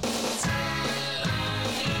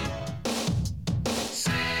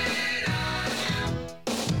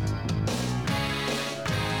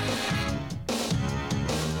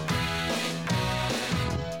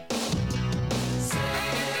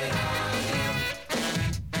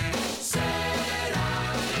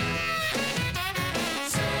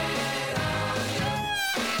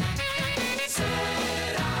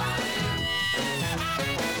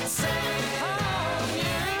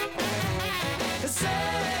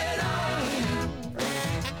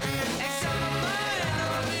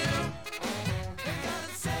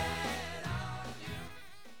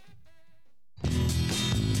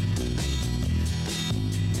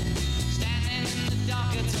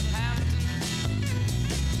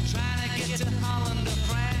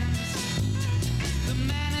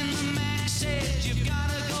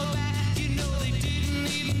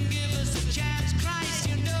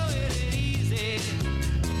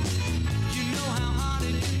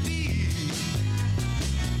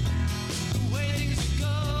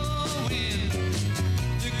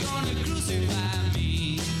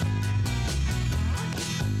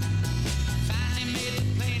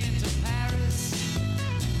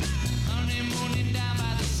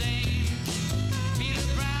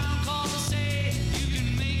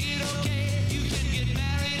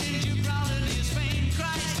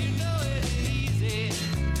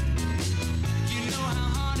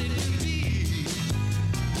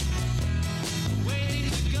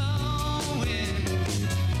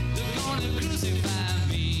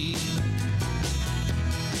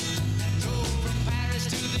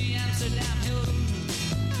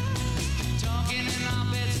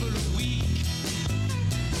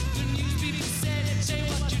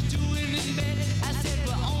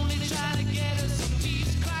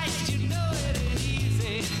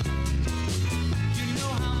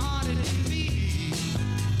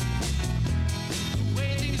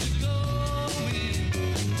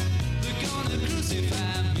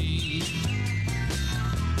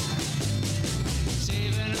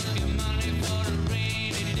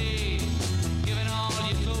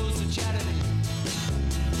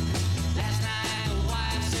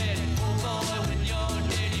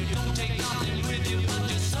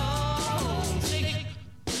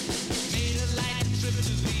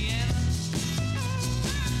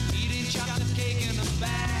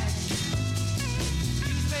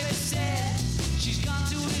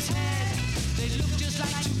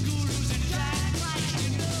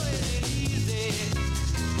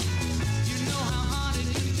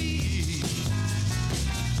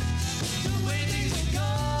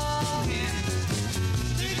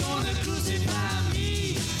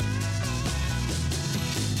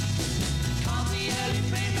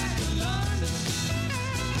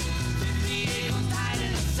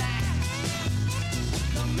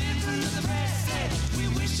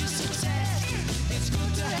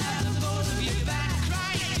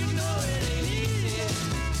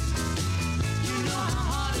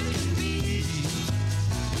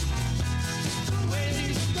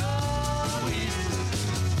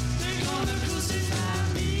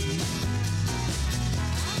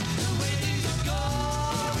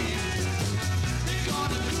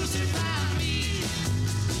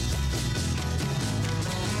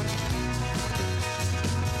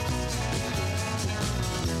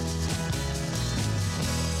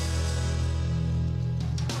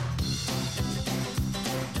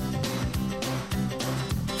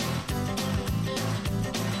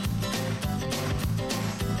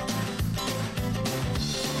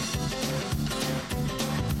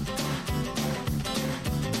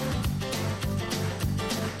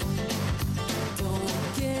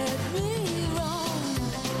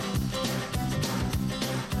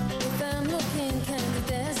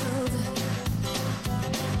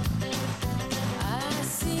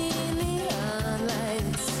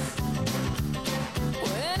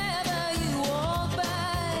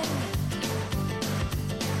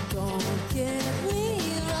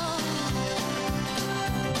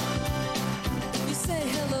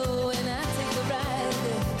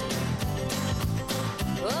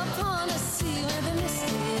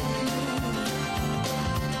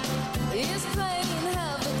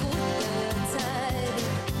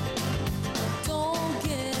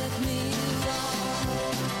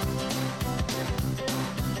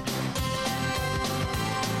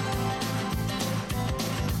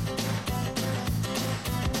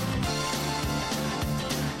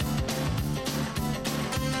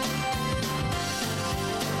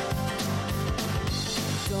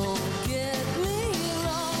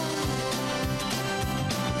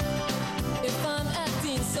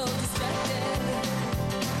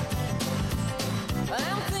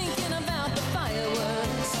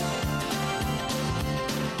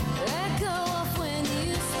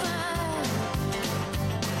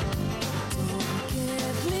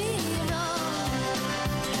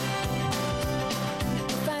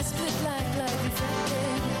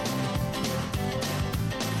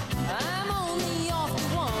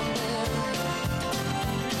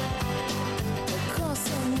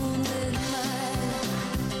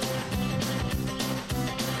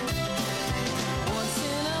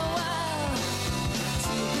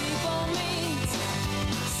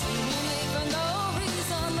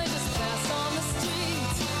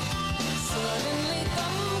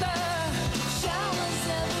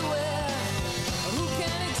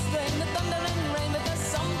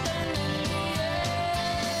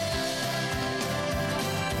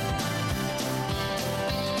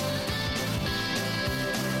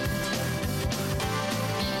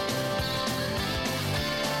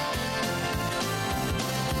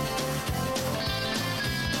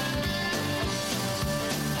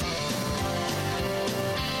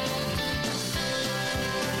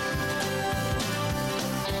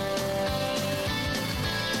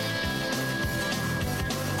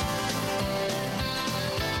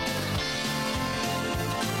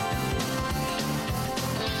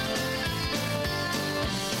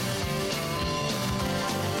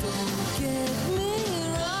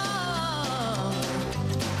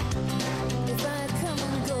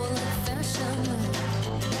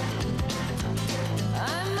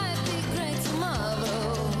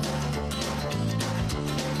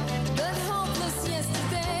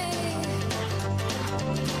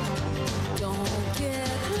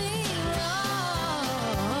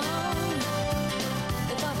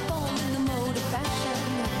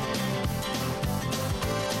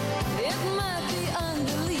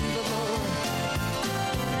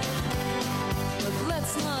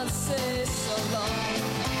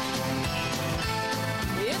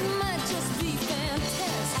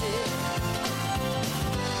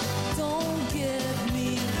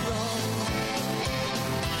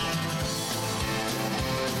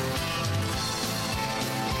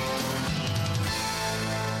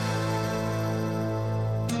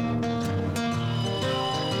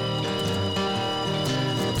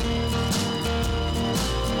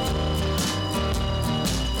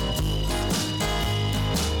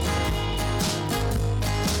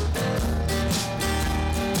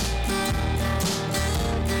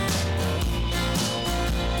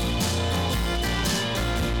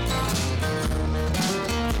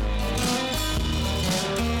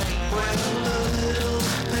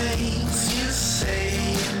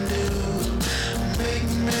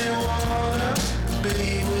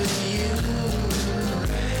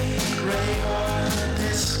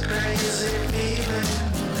 this crazy feeling.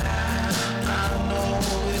 I know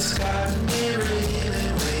it's got me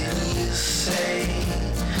reeling when you say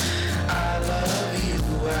I love you.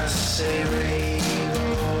 I say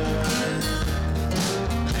Raymond.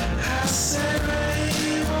 I say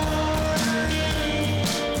Raymond.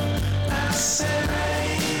 I say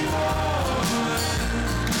Raymond.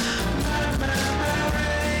 My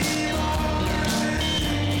Raymond.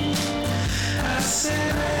 I say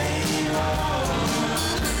Raymond.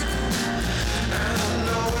 And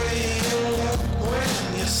the way you look when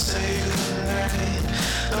you say goodnight,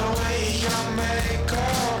 the way your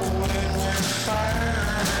makeup when we're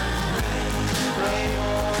fine.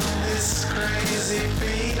 Raymond, this crazy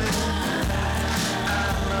feeling, I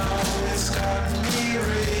know it's got me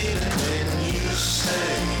reeling when you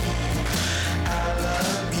say I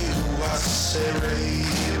love you. I say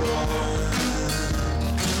Raymond.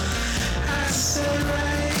 I say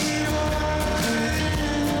Raymond.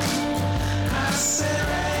 I say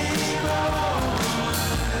Raymond.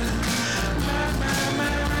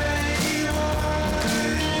 My Raymond.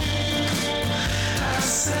 I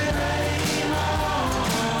say Raymond.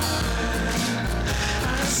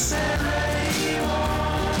 I say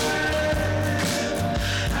Raymond.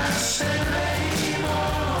 I say Raymond.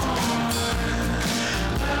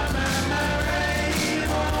 My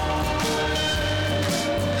Raymond.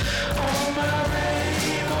 Oh, my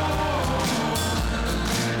Raymond.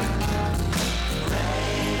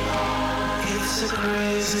 It's a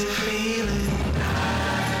crazy feeling.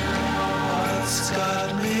 What's got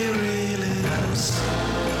me reeling? I'm so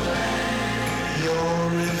glad you're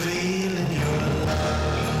revealing your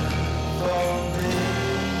love for me.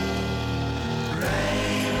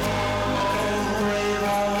 Raymond,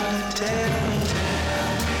 Raymond,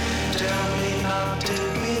 tell me not to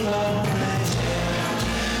be lonely.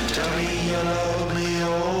 Tell me you love me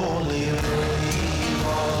only. Raymond,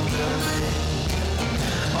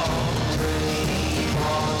 oh,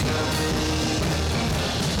 Raymond.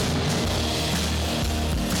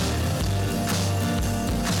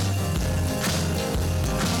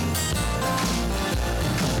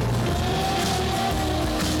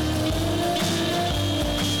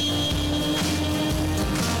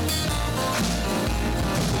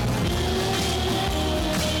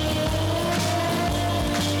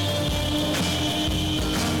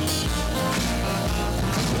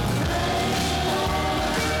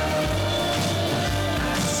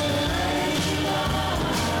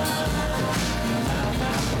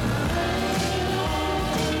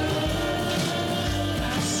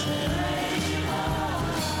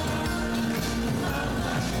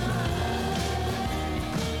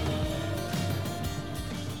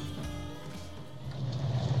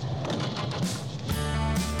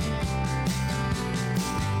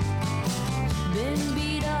 Been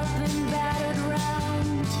beat up and battered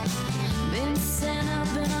round, been sent up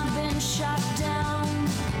and I've been shot down.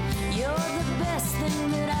 You're the best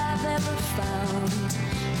thing that I've ever found.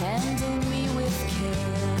 Handle me with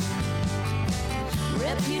care.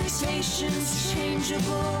 Reputation's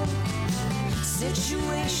changeable,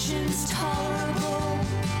 situations tolerable.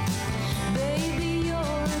 Baby,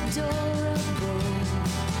 you're adorable.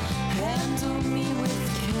 Handle me with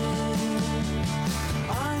care.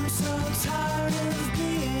 I'm so tired of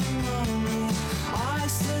being lonely. I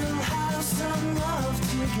still have some love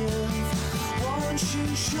to give. Won't you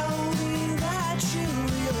show me that you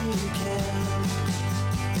really care?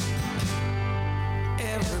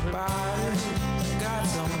 Everybody got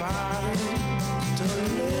somebody to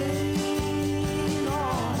lean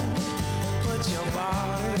on. Put your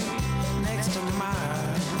body next to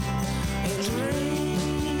mine and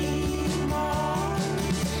dream on.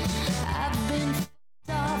 I've been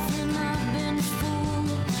off and I've been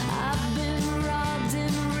fooled. I've been robbed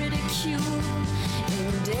and ridiculed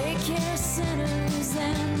in daycare centers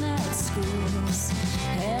and at schools.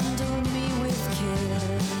 Handle me with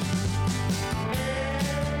care.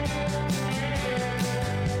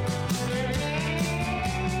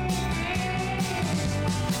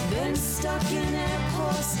 Been stuck in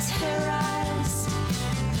airports, terrorized,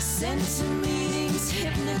 sent to meetings,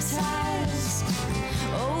 hypnotized,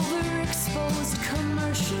 overexposed,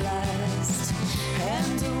 commercialized.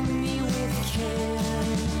 Handle me with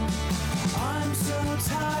care. I'm so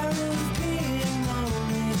tired of being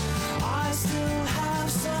lonely. I still have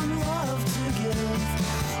some love to give.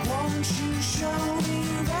 Won't you show me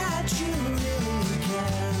that you really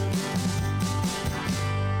care?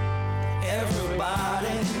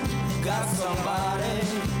 Everybody got somebody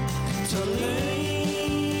to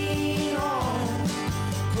lean on.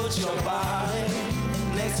 Put your body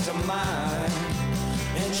next to mine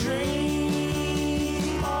and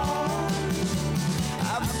dream on.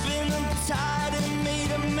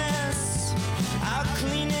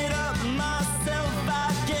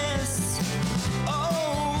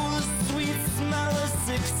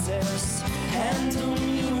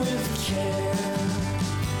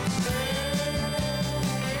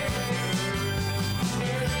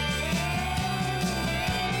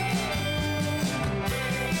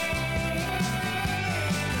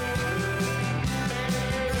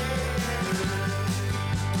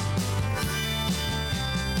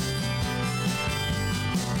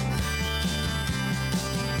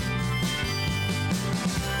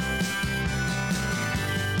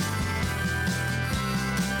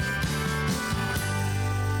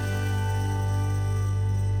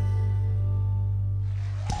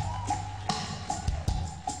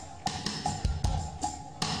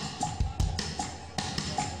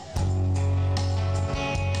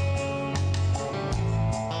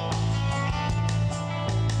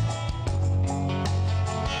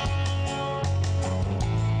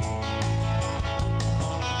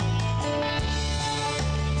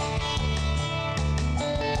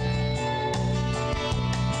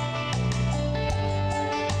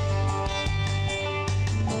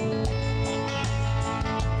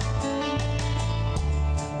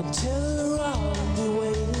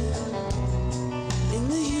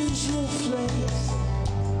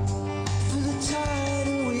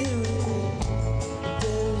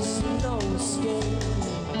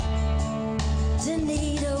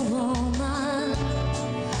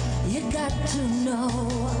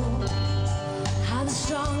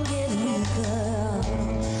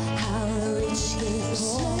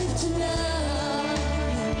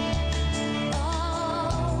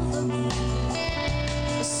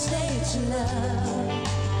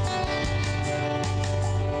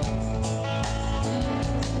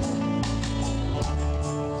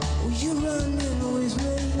 You running with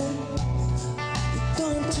me. You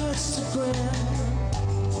don't touch the ground.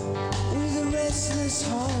 With a restless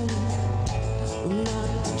heart, I'm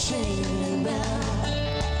not the chain bound.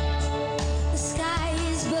 The sky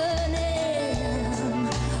is burning,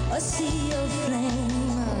 a sea of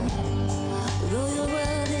flame. Though your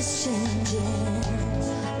world is changing,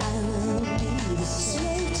 I will be the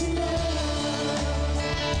slave to love.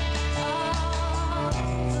 All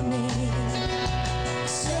for me,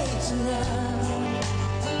 slave to love.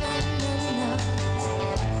 No, no, no.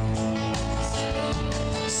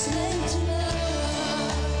 Slave to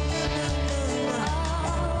love.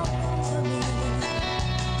 All for me,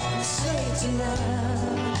 slave to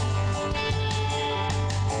love.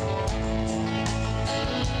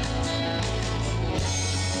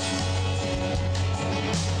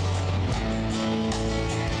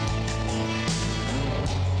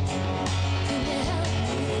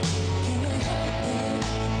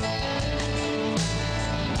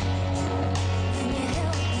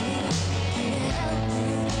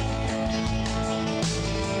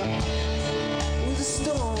 Well, the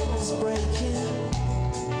storm is breaking.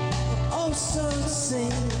 All songs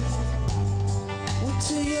sing. We're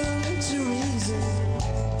too young to reason,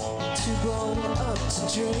 too grown up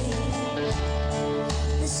to dream.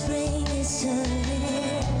 The spring is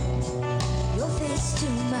turning your face to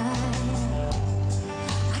mine.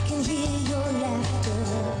 I can hear your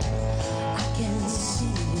laughter. I can see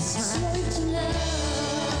the sign. Slave to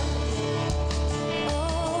love.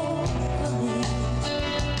 Oh, for me.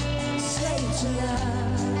 Slave to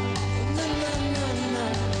love. No, no, no, no.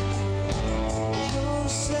 You're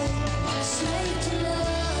Slave to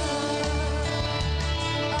love.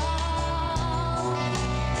 Oh,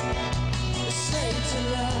 slave to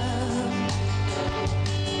love.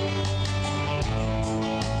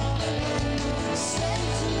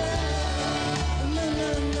 slave to love. No,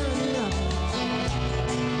 no, no, no.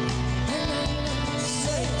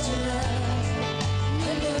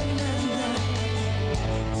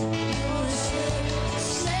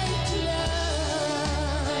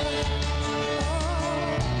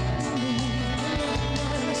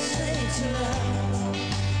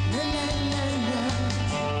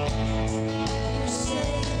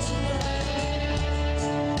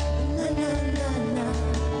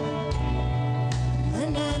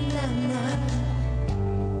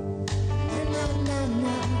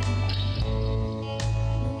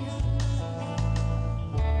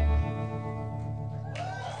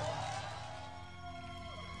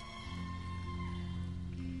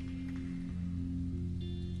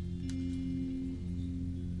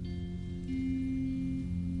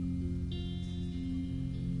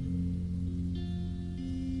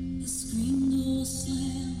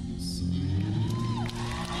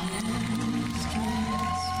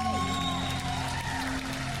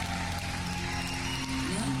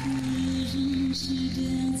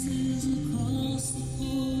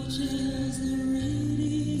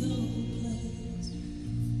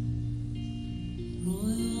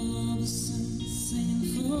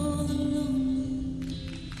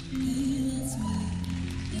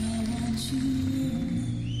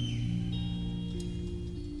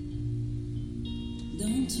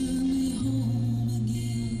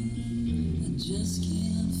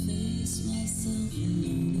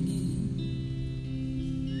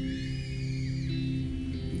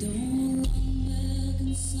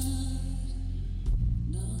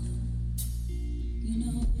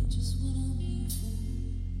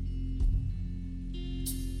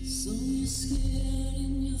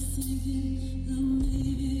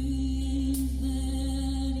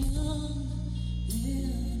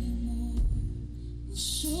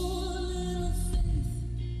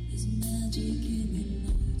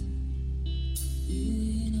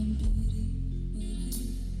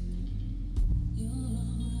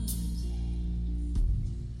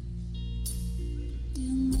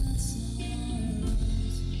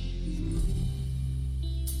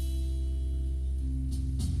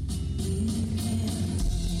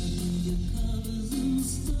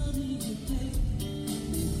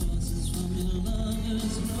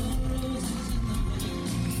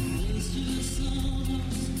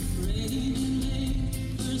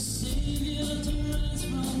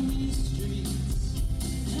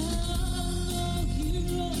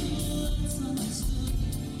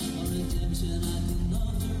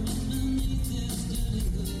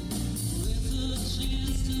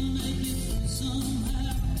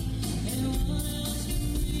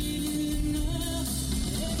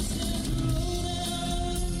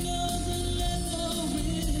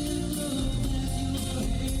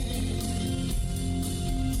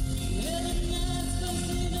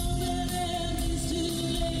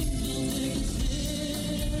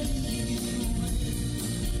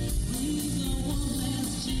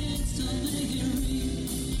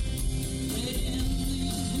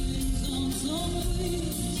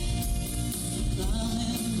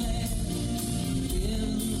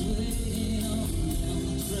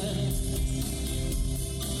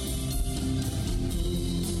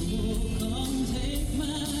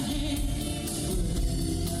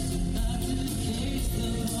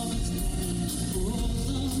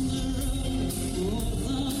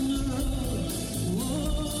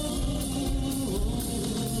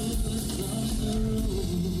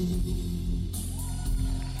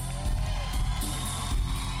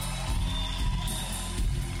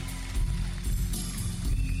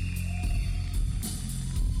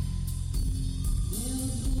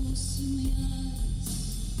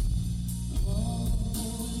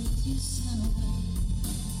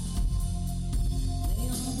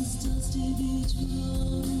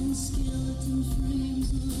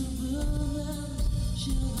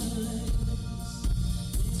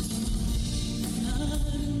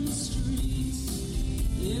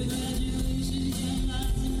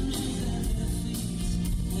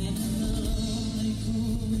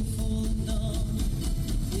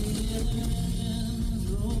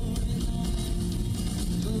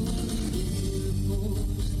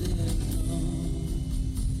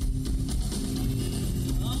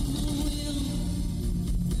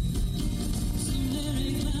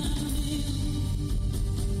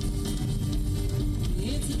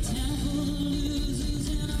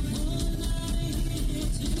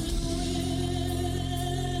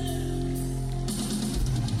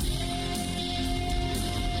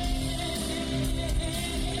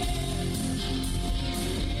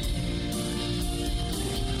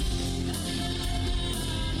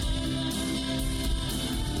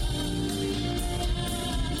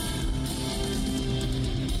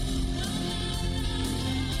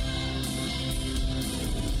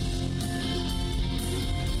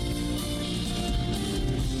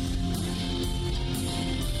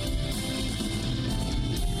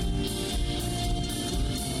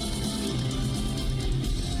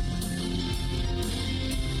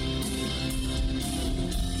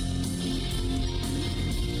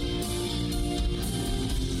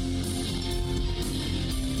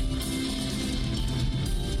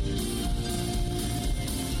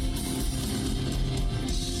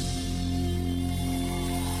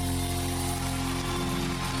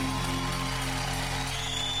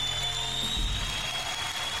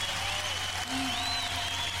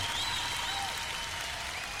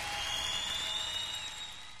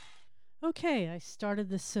 Okay, I started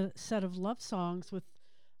this set of love songs with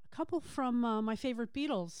a couple from my favorite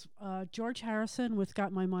Beatles. George Harrison with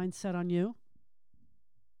Got My Mind Set on You.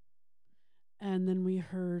 And then we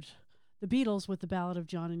heard the Beatles with the Ballad of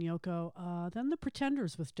John and Yoko. Then the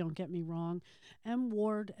Pretenders with Don't Get Me Wrong. M.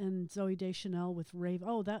 Ward and Zooey Deschanel with Rave.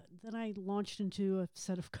 Oh, then I launched into a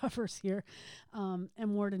set of covers here. M.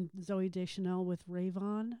 Ward and Zooey Deschanel with Rave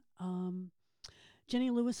On.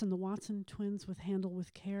 Jenny Lewis and the Watson Twins with Handle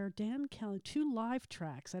with Care. Dan Kelly, 2 live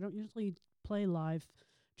tracks. I don't usually play live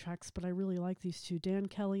tracks, but I really like these 2. Dan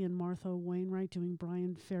Kelly and Martha Wainwright doing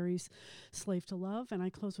Brian Ferry's Slave to Love. And I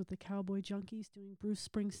close with the Cowboy Junkies doing Bruce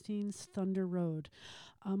Springsteen's Thunder Road.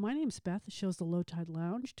 My name's Beth. The show's the Low Tide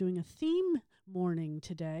Lounge, doing a theme morning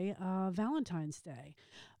today, Valentine's Day.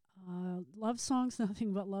 Love songs,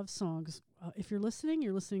 nothing but love songs. If you're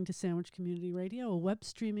listening to Sandwich Community Radio, a web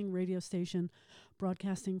streaming radio station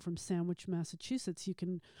broadcasting from Sandwich, Massachusetts. You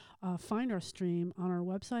can find our stream on our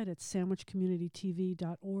website at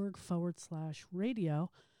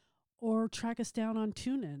sandwichcommunitytv.org/radio, or track us down on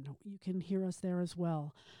TuneIn. You can hear us there as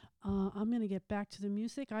well. I'm going to get back to the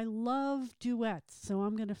music. I love duets, so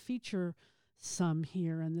I'm going to feature some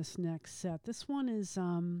here in this next set. This one is...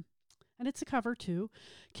 and it's a cover, too.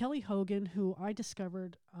 Kelly Hogan, who I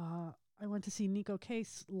discovered, I went to see Nico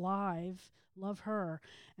Case live, love her,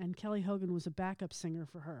 and Kelly Hogan was a backup singer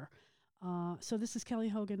for her. So this is Kelly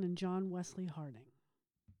Hogan and John Wesley Harding.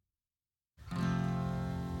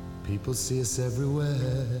 People see us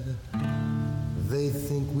everywhere. They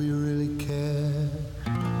think we really care.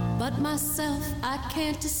 But myself, I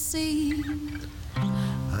can't deceive.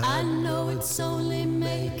 I know it's only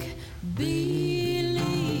make-believe.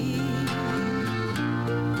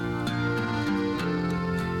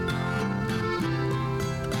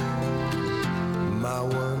 My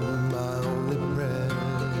one, my only prayer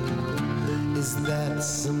is that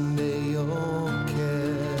someday you'll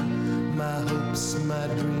care. My hopes, my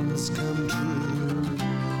dreams come true.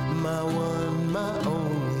 My one, my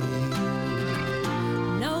only.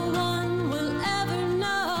 No one will ever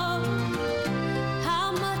know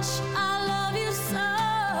how much I love you so.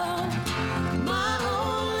 My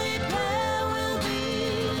only prayer will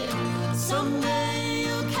be someday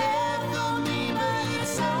you'll care for me, but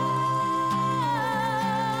it's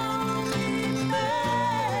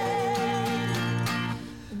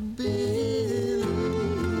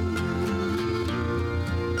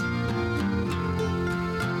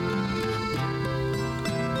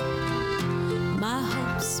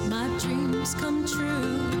my dreams come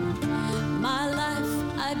true. My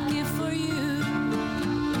life I'd give for you.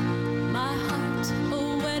 My heart,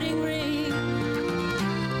 a wedding ring.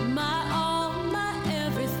 My all, my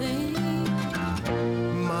everything.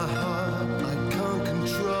 My heart I can't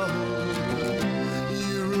control.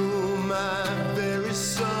 You rule my very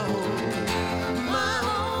soul. My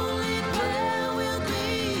only prayer will be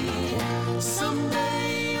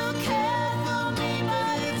someday you'll care for me,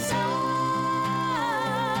 but it's all.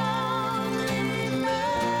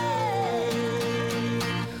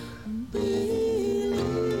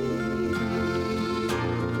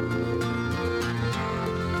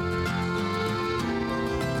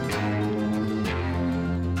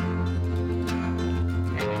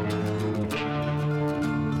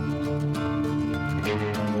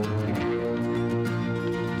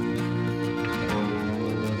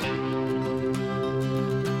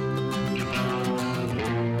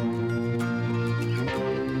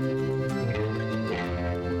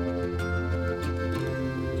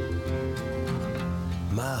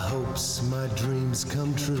 My dreams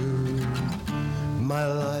come true. My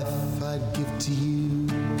life I'd give to you.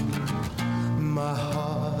 My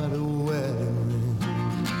heart a wedding ring.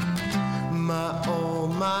 My all,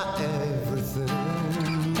 my everything.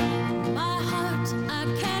 My heart I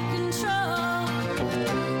can't control.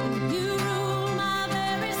 You rule my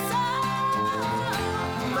very soul.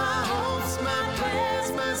 My hopes, my prayers,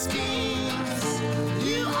 my schemes.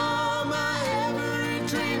 You are my every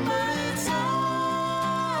dream, but it's all.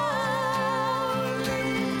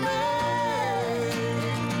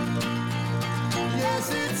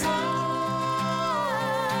 It's all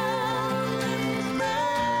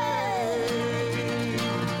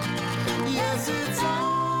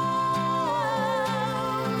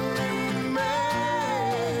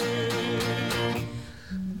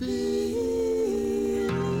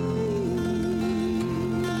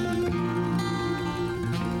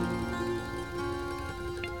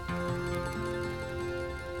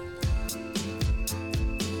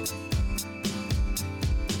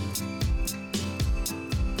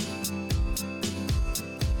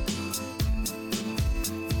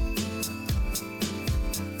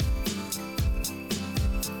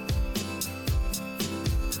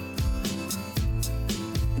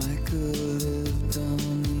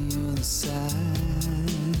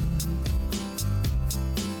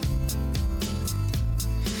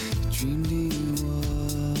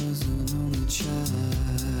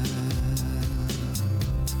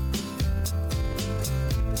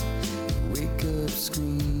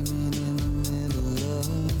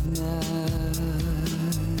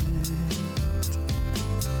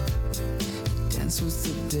who's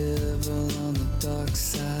the devil on the dark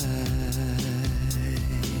side?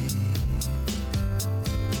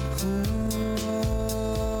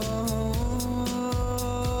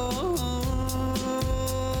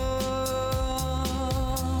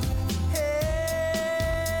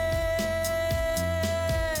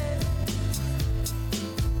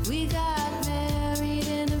 We got married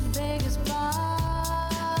in a Vegas bar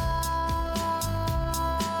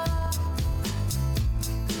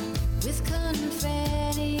with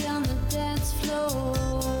confetti on the dance floor.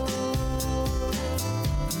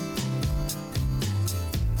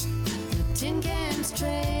 The tin cans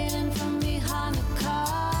trailing from behind the car.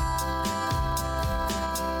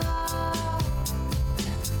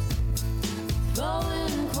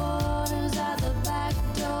 Rolling quarters at the back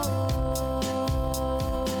door.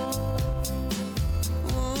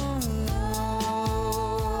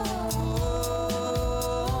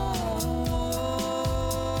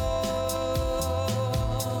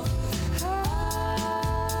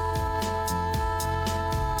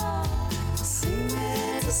 Sing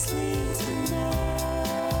me to sleep tonight.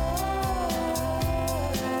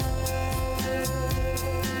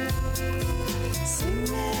 Sing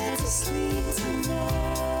me to sleep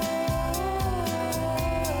tonight.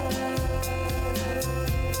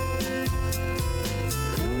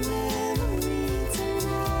 Remember me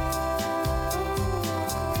tonight.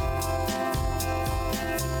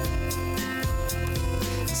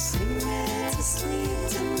 Sing me to sleep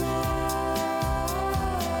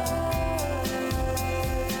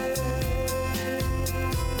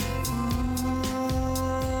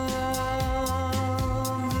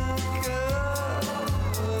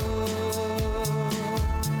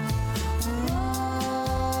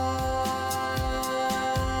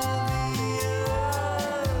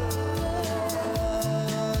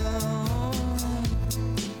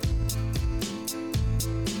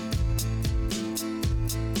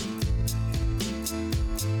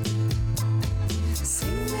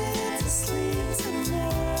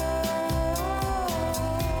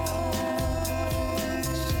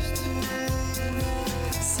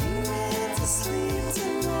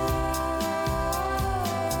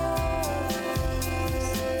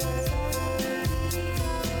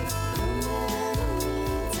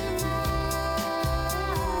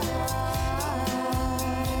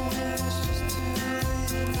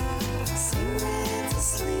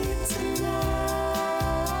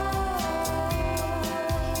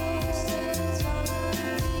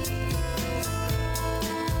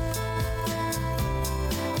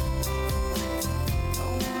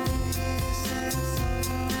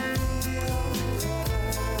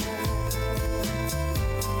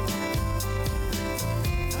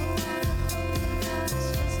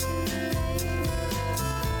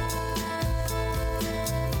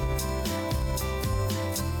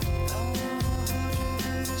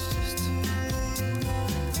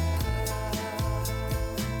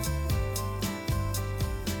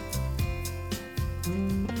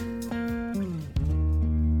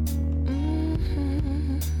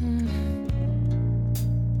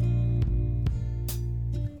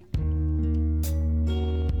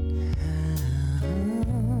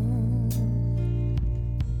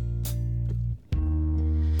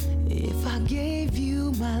if I gave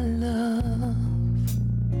you my love,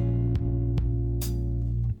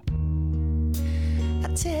 I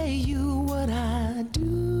tell you what I do.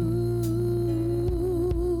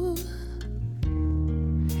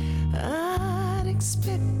 I'd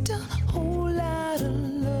expect a whole lot of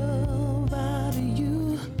love out of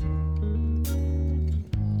you.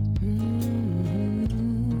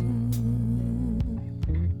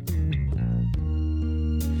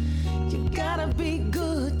 You gotta be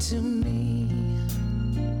good to me.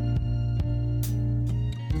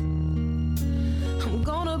 I'm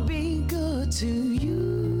gonna be good to you.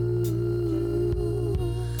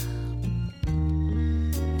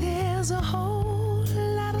 There's a whole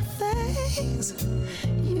lot of things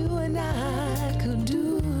you and I could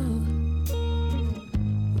do.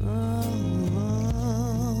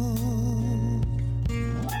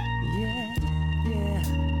 Yeah, yeah.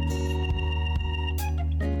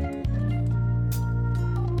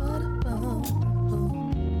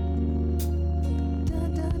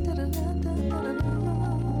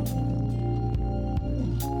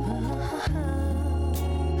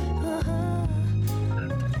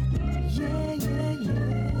 Yeah, yeah,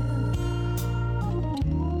 yeah.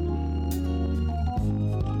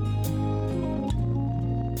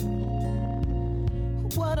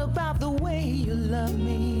 What about the way you love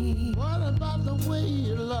me? What about the way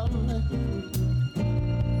you love me?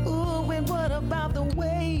 Ooh, and what about the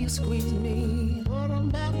way you squeeze me? What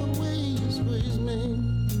about the way you squeeze me?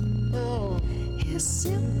 Oh,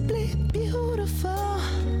 simply beautiful.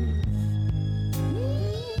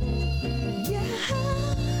 Yeah,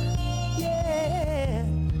 yeah,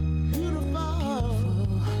 beautiful.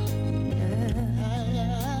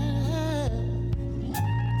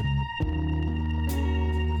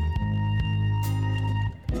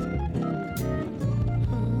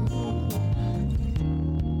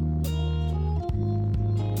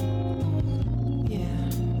 Yeah,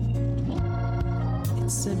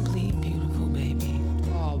 it's simply beautiful, baby.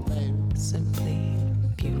 Oh, baby. Simply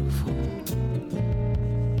beautiful.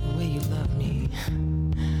 The way you love me,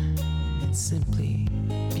 it's simply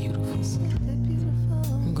beautiful.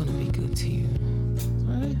 I'm gonna be good to you.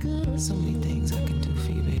 Very good. So many things I can do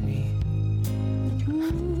for you, baby.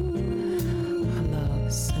 Our love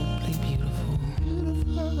is simply beautiful.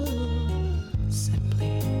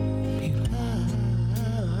 Simply beautiful.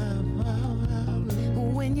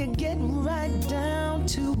 When you get right down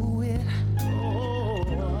to it.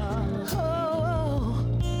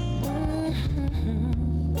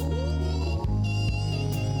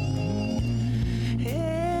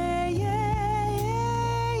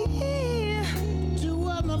 Too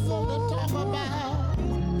wonderful to talk about.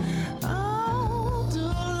 Too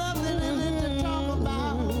lovely to talk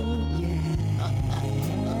about.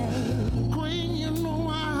 Queen, you know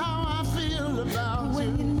how I feel about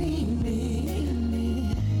When you. you need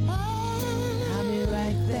me, I'll be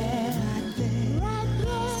right there.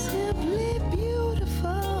 Simply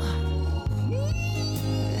beautiful.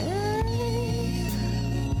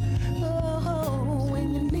 Oh,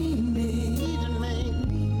 when you need me,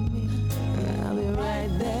 I'll be right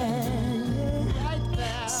there. Right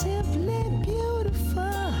there. Simply beautiful.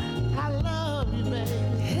 I love you,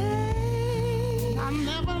 baby. Hey, I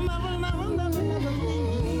never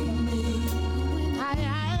leave me.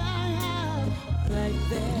 right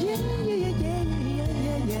there.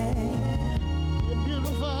 Yeah. You're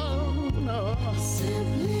beautiful. No.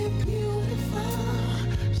 Simply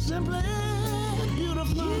beautiful. Simply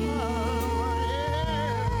beautiful.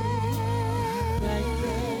 Right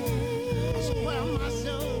there. Well, my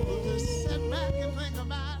soul just sit back and think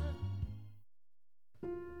about it.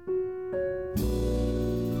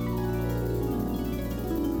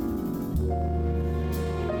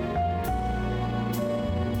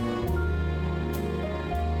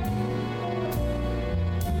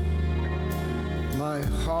 My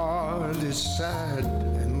heart is sad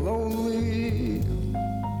and lonely.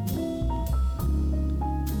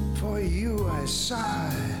 For you I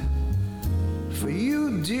sigh, for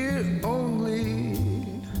you, dear, only.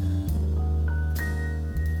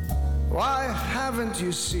 Why haven't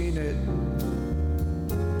you seen it?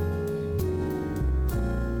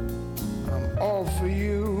 I'm all for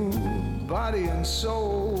you, body and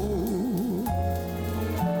soul.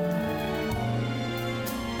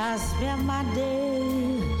 I spend my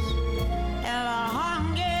days in a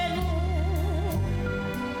hunger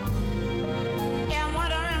and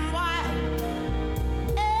wondering why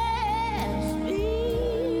it's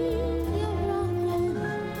been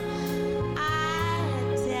wrong.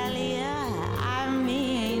 I tell you, I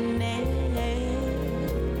mean it.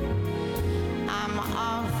 I'm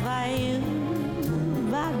all for you,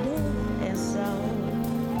 body and soul.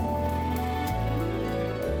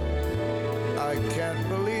 I can't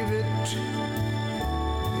believe it.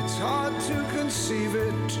 It's hard to conceive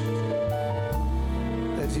it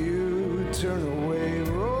that you turn away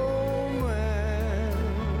romance.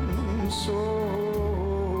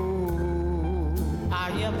 Oh,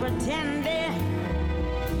 Are you pretending?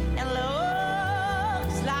 It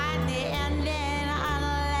looks like the ending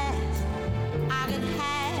unless I can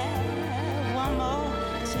have one more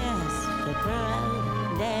chance to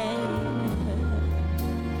pretend.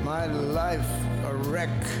 my life a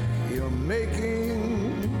wreck you're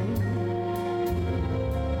making.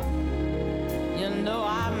 You know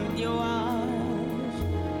I'm yours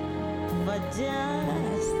for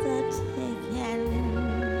just the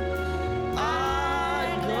taking.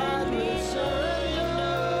 I'd gladly surrender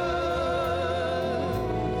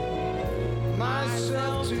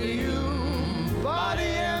myself to you, body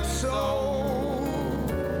and soul.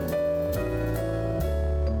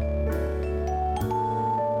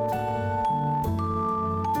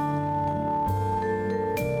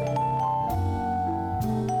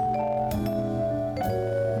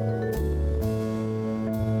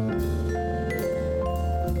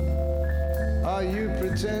 Are you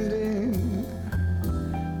pretending?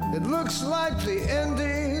 It looks like the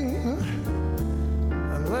ending,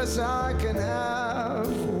 unless I can have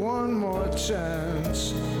one more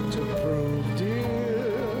chance to prove,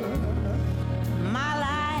 dear, My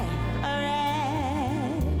life a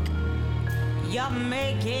wreck. You're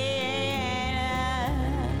making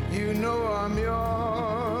You know I'm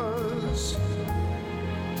yours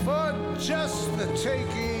for just the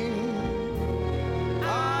taking.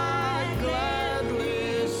 I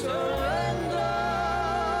gladly surrender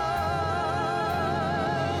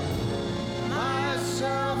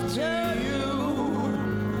myself to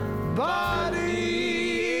you,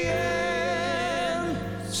 body and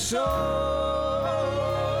soul.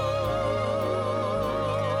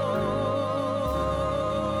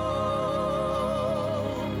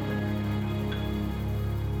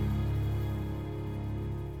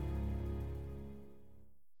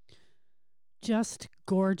 Just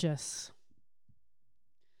gorgeous.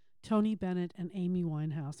 Tony Bennett and Amy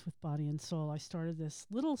Winehouse with Body and Soul. I started this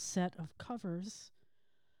little set of covers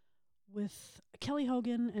with Kelly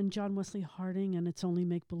Hogan and John Wesley Harding and It's Only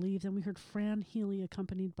Make Believe. Then we heard Fran Healy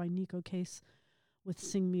accompanied by Nico Case with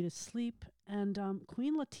Sing Me to Sleep. And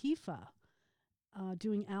Queen Latifah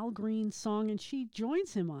doing Al Green's song, and she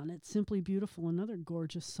joins him on it. Simply Beautiful, another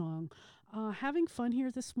gorgeous song. Having fun here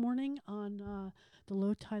this morning on the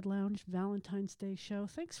Low Tide Lounge Valentine's Day show.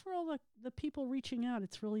 Thanks for all the people reaching out.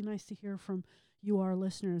 It's really nice to hear from you, our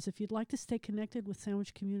listeners. If you'd like to stay connected with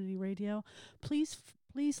Sandwich Community Radio, please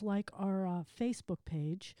like our Facebook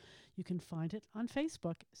page. You can find it on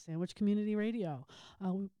Facebook, Sandwich Community Radio.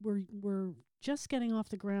 We're just getting off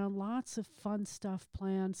the ground. Lots of fun stuff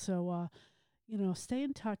planned. So, stay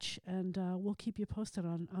in touch, and we'll keep you posted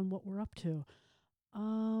on what we're up to.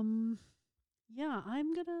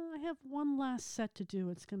 I have one last set to do.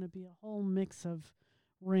 It's going to be a whole mix of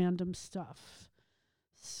random stuff.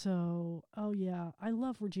 So, I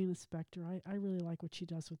love Regina Spektor. I really like what she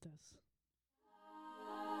does with this.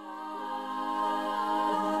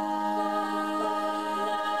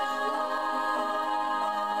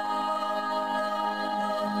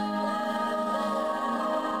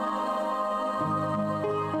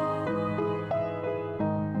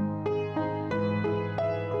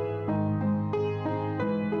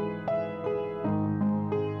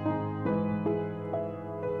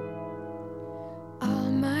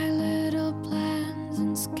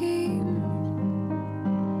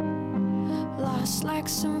 Like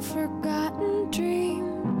some forgotten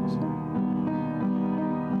dreams.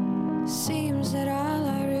 Seems that all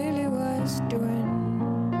I really was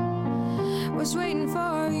doing was waiting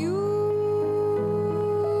for you.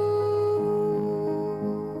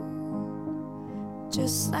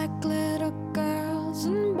 Just like little girls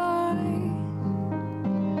and boys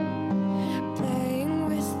playing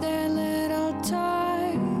with their little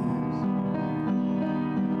toys.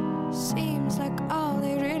 Seems like all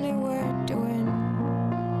they really were doing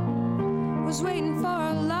was waiting for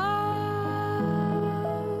a love.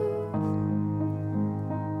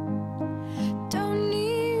 Don't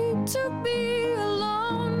need to be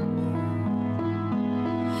alone.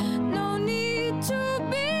 No need to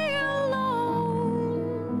be alone.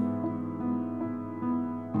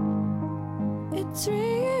 It's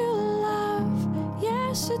real love.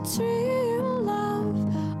 Yes, it's real love.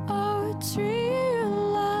 Oh, it's real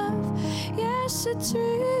love. Yes, it's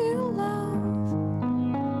real love.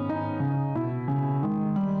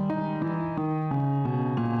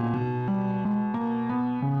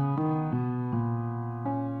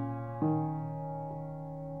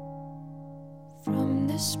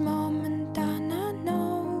 This moment on, I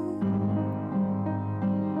know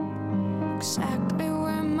exactly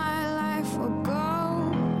where my life will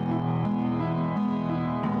go.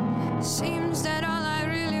 Seems that all I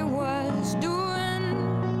really was doing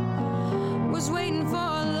was waiting for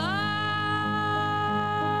love.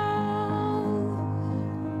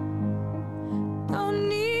 Don't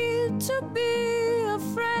need to be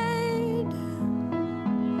afraid.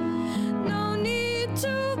 No need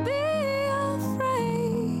to be.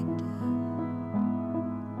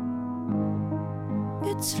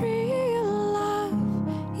 It's real love,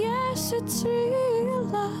 yes, it's real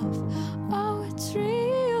love. Oh, it's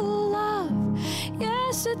real love,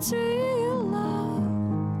 yes, it's real love.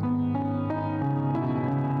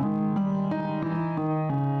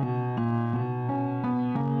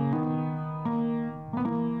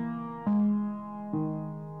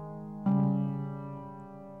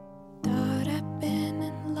 Thought I'd been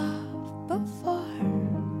in love before,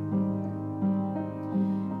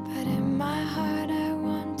 but in my heart I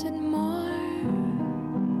wanted more.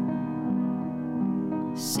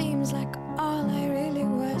 Seems like all I really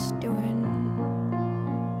was doing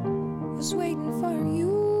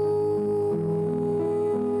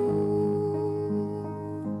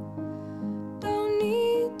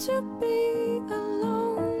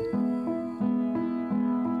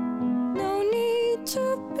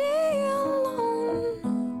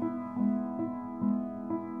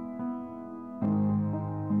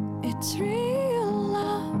it's real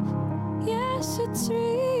love. Yes, it's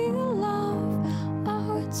real love.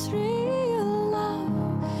 Oh, it's real love.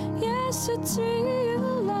 Yes, it's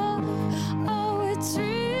real love. Oh, it's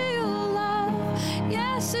real love.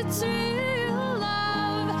 Yes, it's real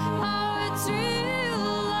love. Oh, it's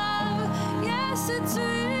real love. Yes, it's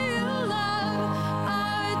real love.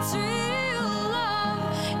 Oh, it's real love.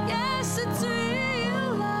 Yes, it's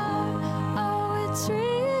real love. Oh, it's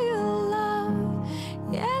real love.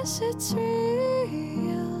 Yes, it's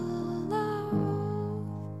real love.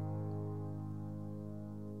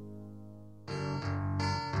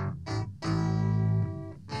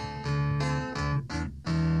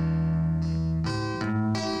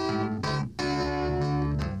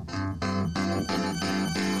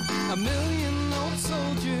 A million old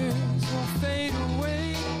soldiers will fade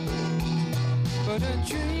away, but a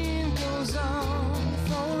dream goes on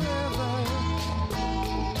forever.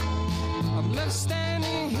 I'm left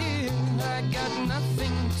standing here, I got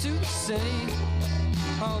nothing to say.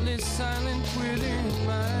 All is silent within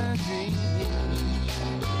my dream.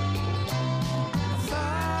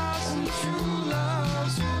 1,000 true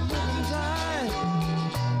loves will live and die,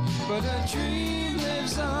 but a dream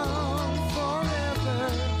lives on forever.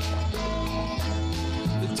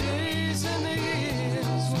 The days and the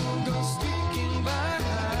years will go streaking by,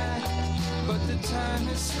 but the time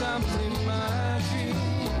has stopped in my dream.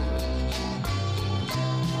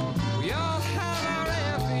 We all have our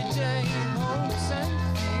everyday hopes and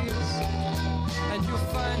fears, and you'll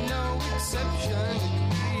find no exception in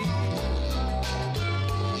me.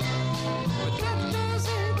 But that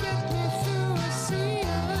doesn't get me through a sea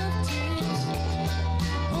of tears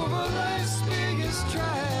over life's biggest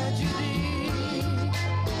tragedy.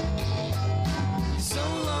 So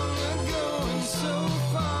long ago and so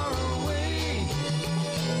far away,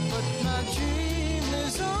 but my dream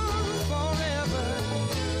lives on forever.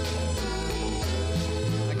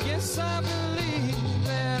 I guess I believe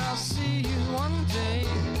that I'll see you one day,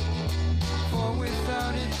 for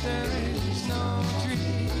without it there is no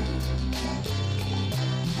dream.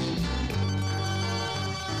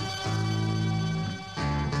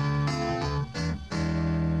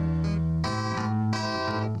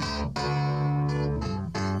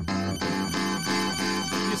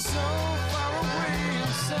 You're so far away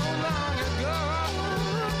and so long ago,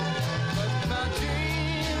 but my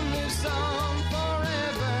dream lives on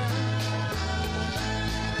forever.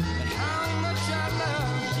 And how much I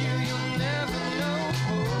loved you, you'll never know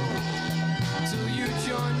till you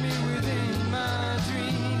join me within my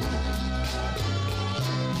dream.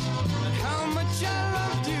 And how much I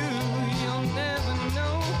loved you, you'll never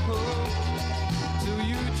know till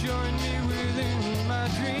you join me within my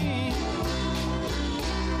dream.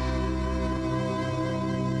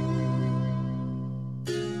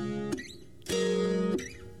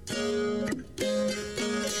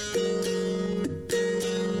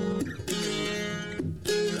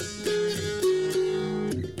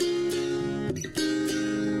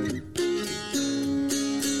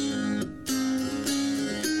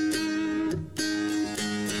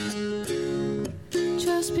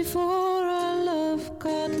 Just before our love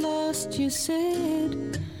got lost, you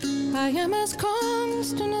said, I am as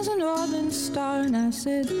constant as a northern star. And I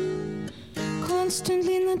said,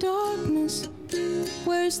 constantly in the darkness,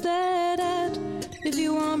 where's that at? If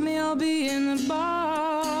you want me, I'll be in the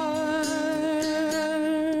bar.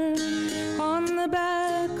 On the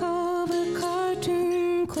back of a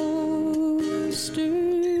cartoon coaster,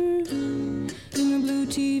 in the blue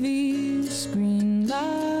TV screen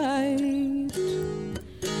light,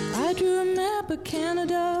 I drew a map of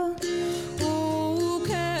Canada. Oh,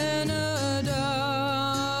 Canada,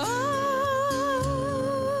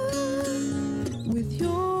 with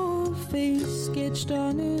your face sketched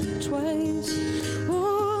on it twice.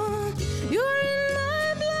 Oh, you're in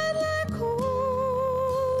my blood like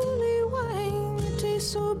holy wine. It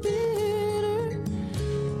tastes so bitter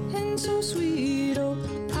and so sweet. Oh,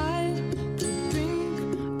 I could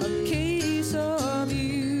drink a case of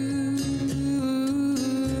you,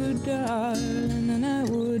 darling, and I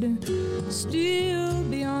would still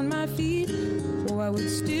be on my feet. Oh, I would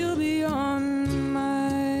still be on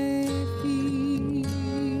my feet.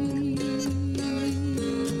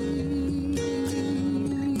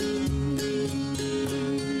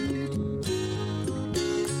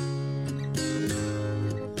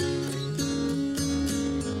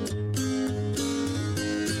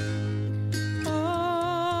 I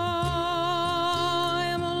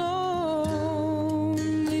am a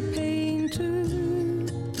lonely painter.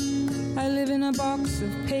 I live in a box of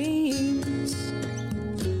paints.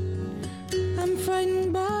 I'm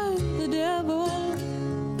frightened by the devil,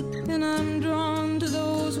 and I'm drawn to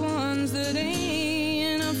those ones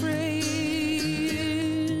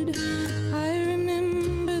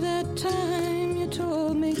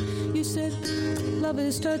love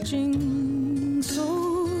is touching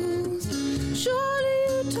souls. Surely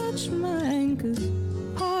you touch mine, 'cause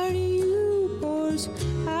part of you pours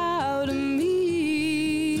out of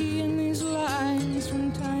me in these lines from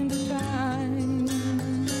time to time.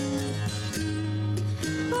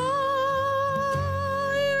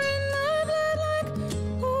 Oh, you're in my blood like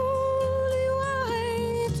holy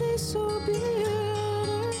wine. It tastes so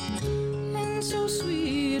bitter and so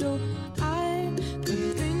sweet. Oh, I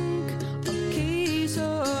could drink a case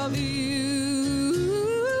of you,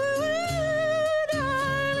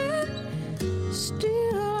 darling.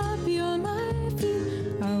 Still I'd be on my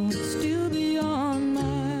feet. I would still be on my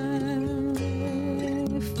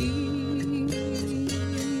feet.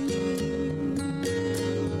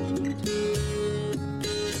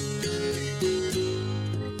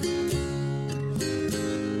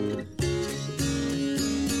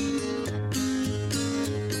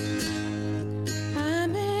 I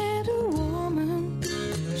met a woman.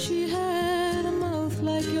 She had a mouth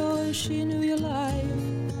like yours. She knew your life.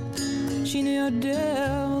 She knew your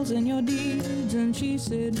devils and your deeds. And she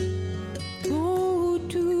said, go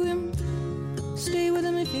to him. Stay with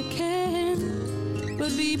him if you can.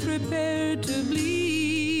 But be prepared to bleed.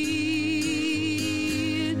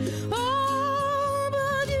 Oh,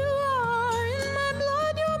 but you are in my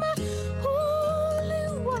blood. You're my holy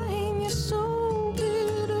wine. You're so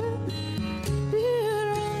bitter, bitter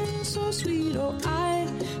and so sweet. Oh, I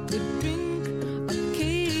could drink a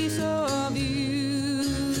case of you,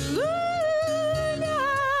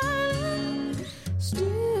 darling.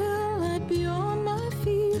 Still I'd be on my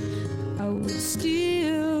feet. I would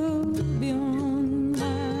still be on my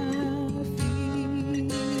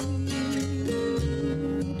feet.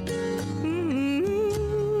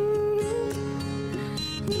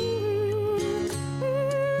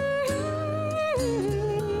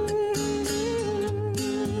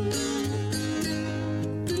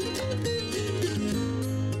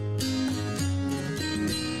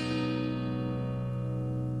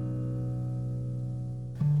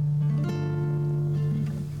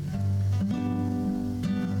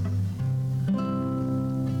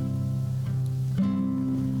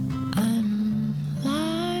 I'm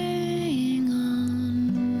lying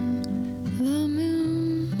on the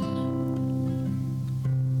moon.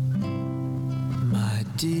 My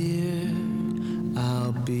dear,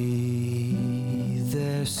 I'll be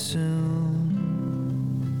there soon.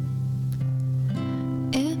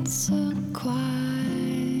 It's a quiet,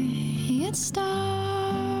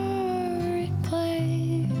 starry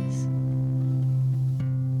place.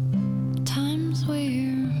 Times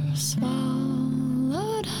we're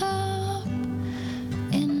swallowed up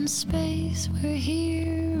in space. We're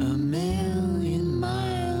here A million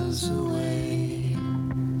miles away.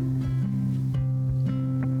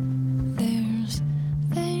 There's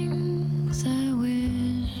things I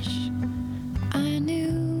wish I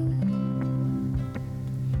knew.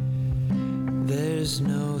 There's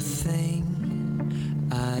no thing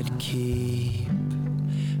I'd keep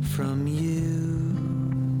from you.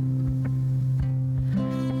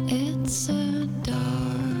 It's a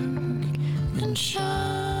dark and shiny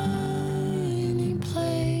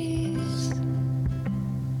place,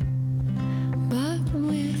 but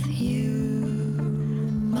with you,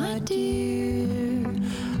 my dear,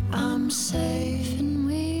 I'm safe and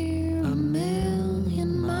we're a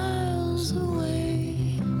million miles away.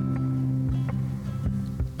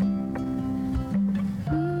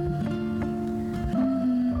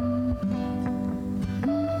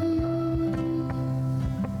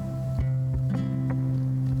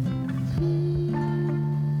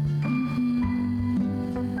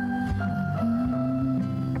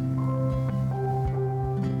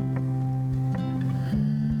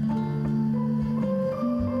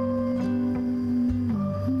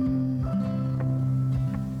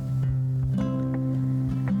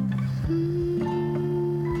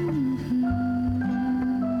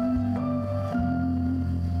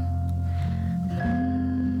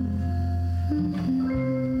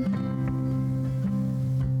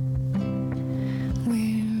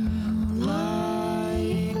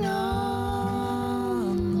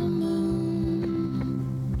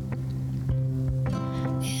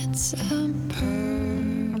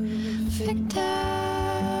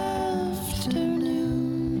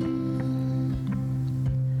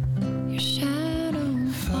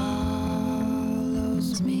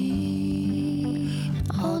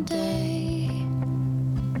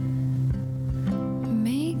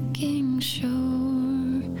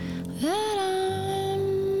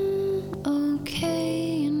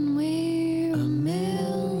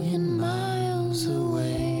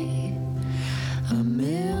 A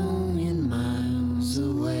million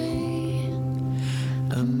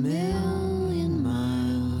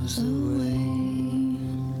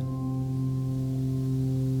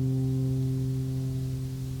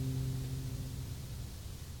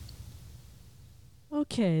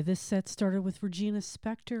Okay, this set started with Regina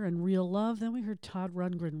Spektor and Real Love. Then we heard Todd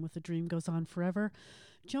Rundgren with The Dream Goes On Forever,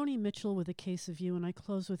 Joni Mitchell with A Case of You, and I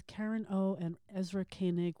close with Karen O and Ezra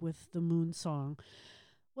Koenig with The Moon Song.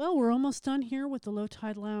 Well, we're almost done here with the Low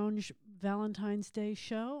Tide Lounge Valentine's Day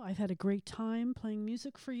show. I've had a great time playing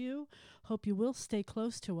music for you. Hope you will stay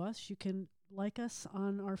close to us. You can like us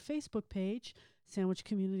on our Facebook page, Sandwich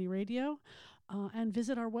Community Radio, and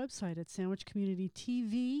visit our website at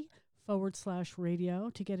sandwichcommunitytv.com/radio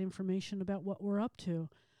to get information about what we're up to.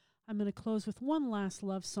 I'm going to close with one last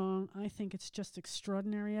love song. I think it's just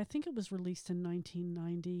extraordinary. I think it was released in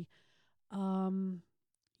 1990.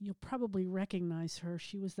 You'll probably recognize her.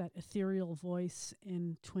 She was that ethereal voice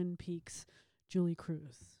in Twin Peaks, Julie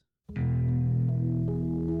Cruz.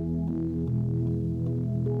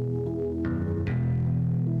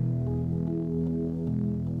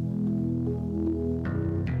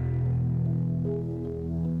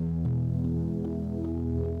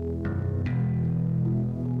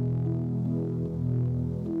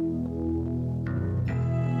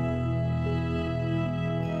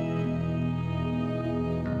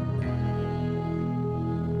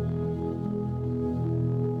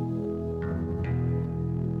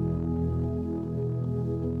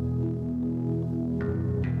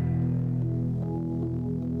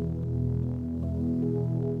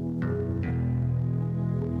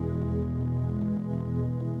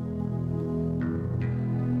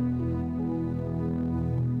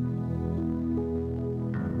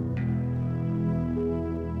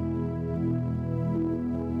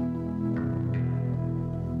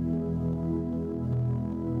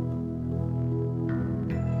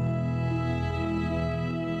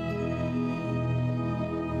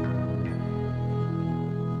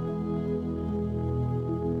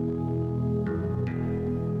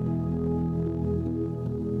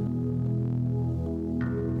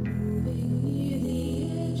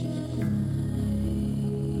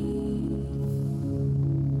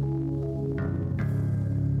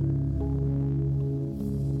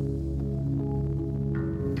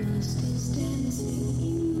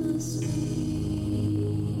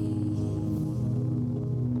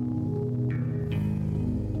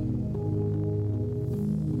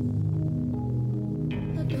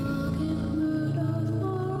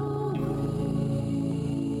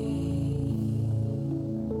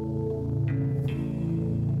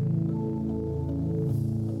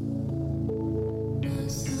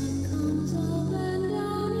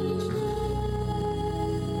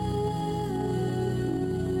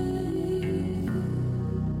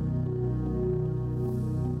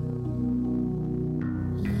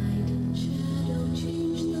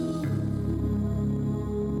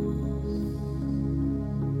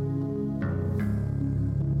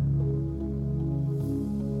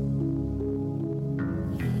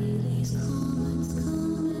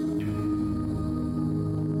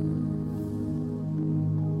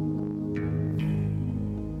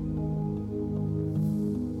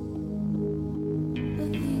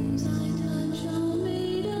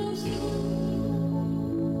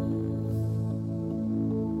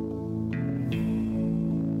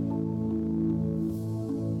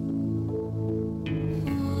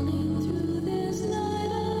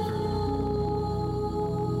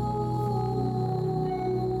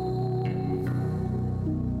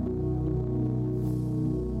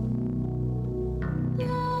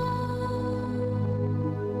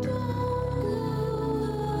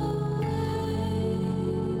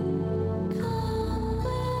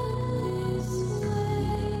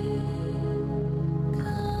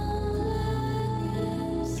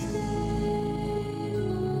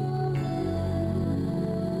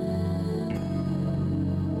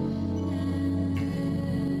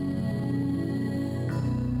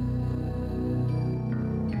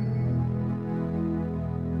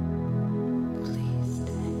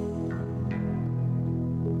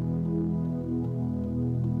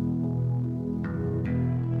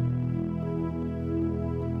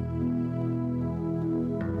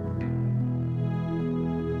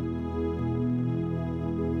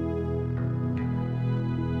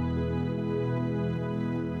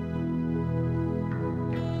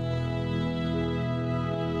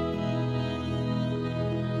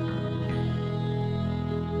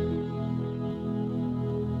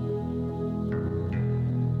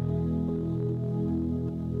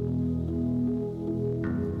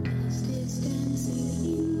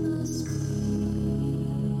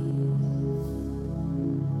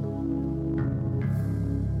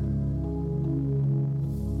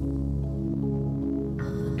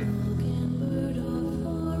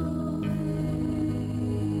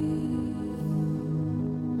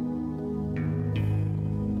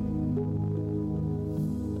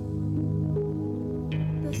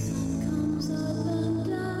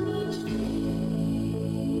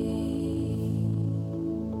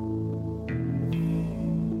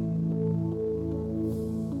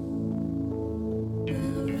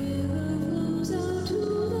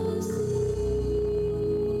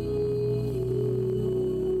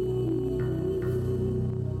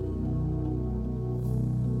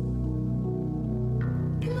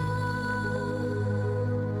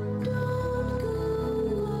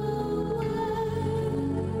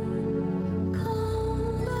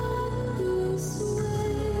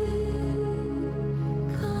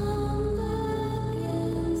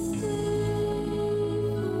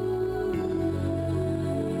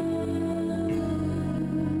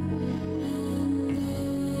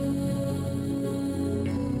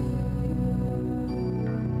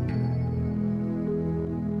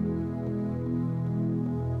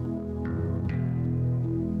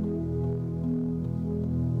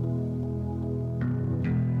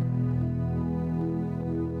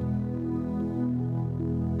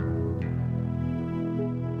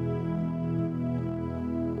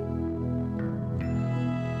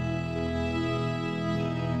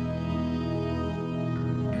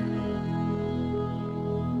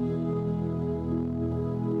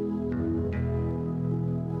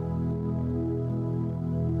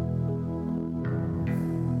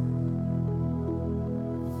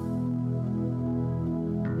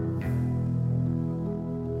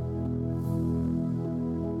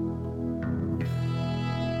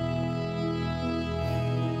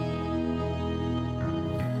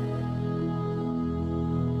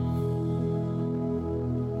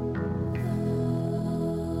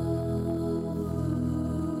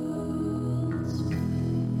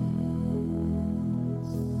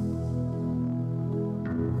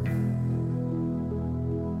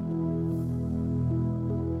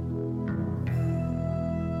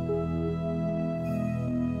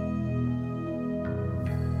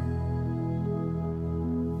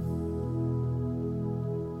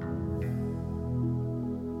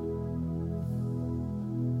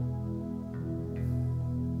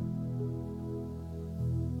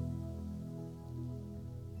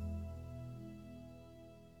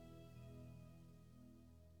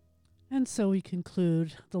 And so we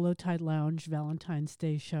conclude the Low Tide Lounge Valentine's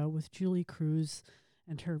Day show with Julie Cruz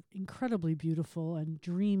and her incredibly beautiful and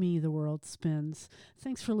dreamy The World Spins.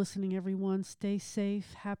 Thanks for listening, everyone. Stay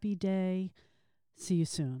safe. Happy day. See you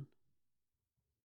soon.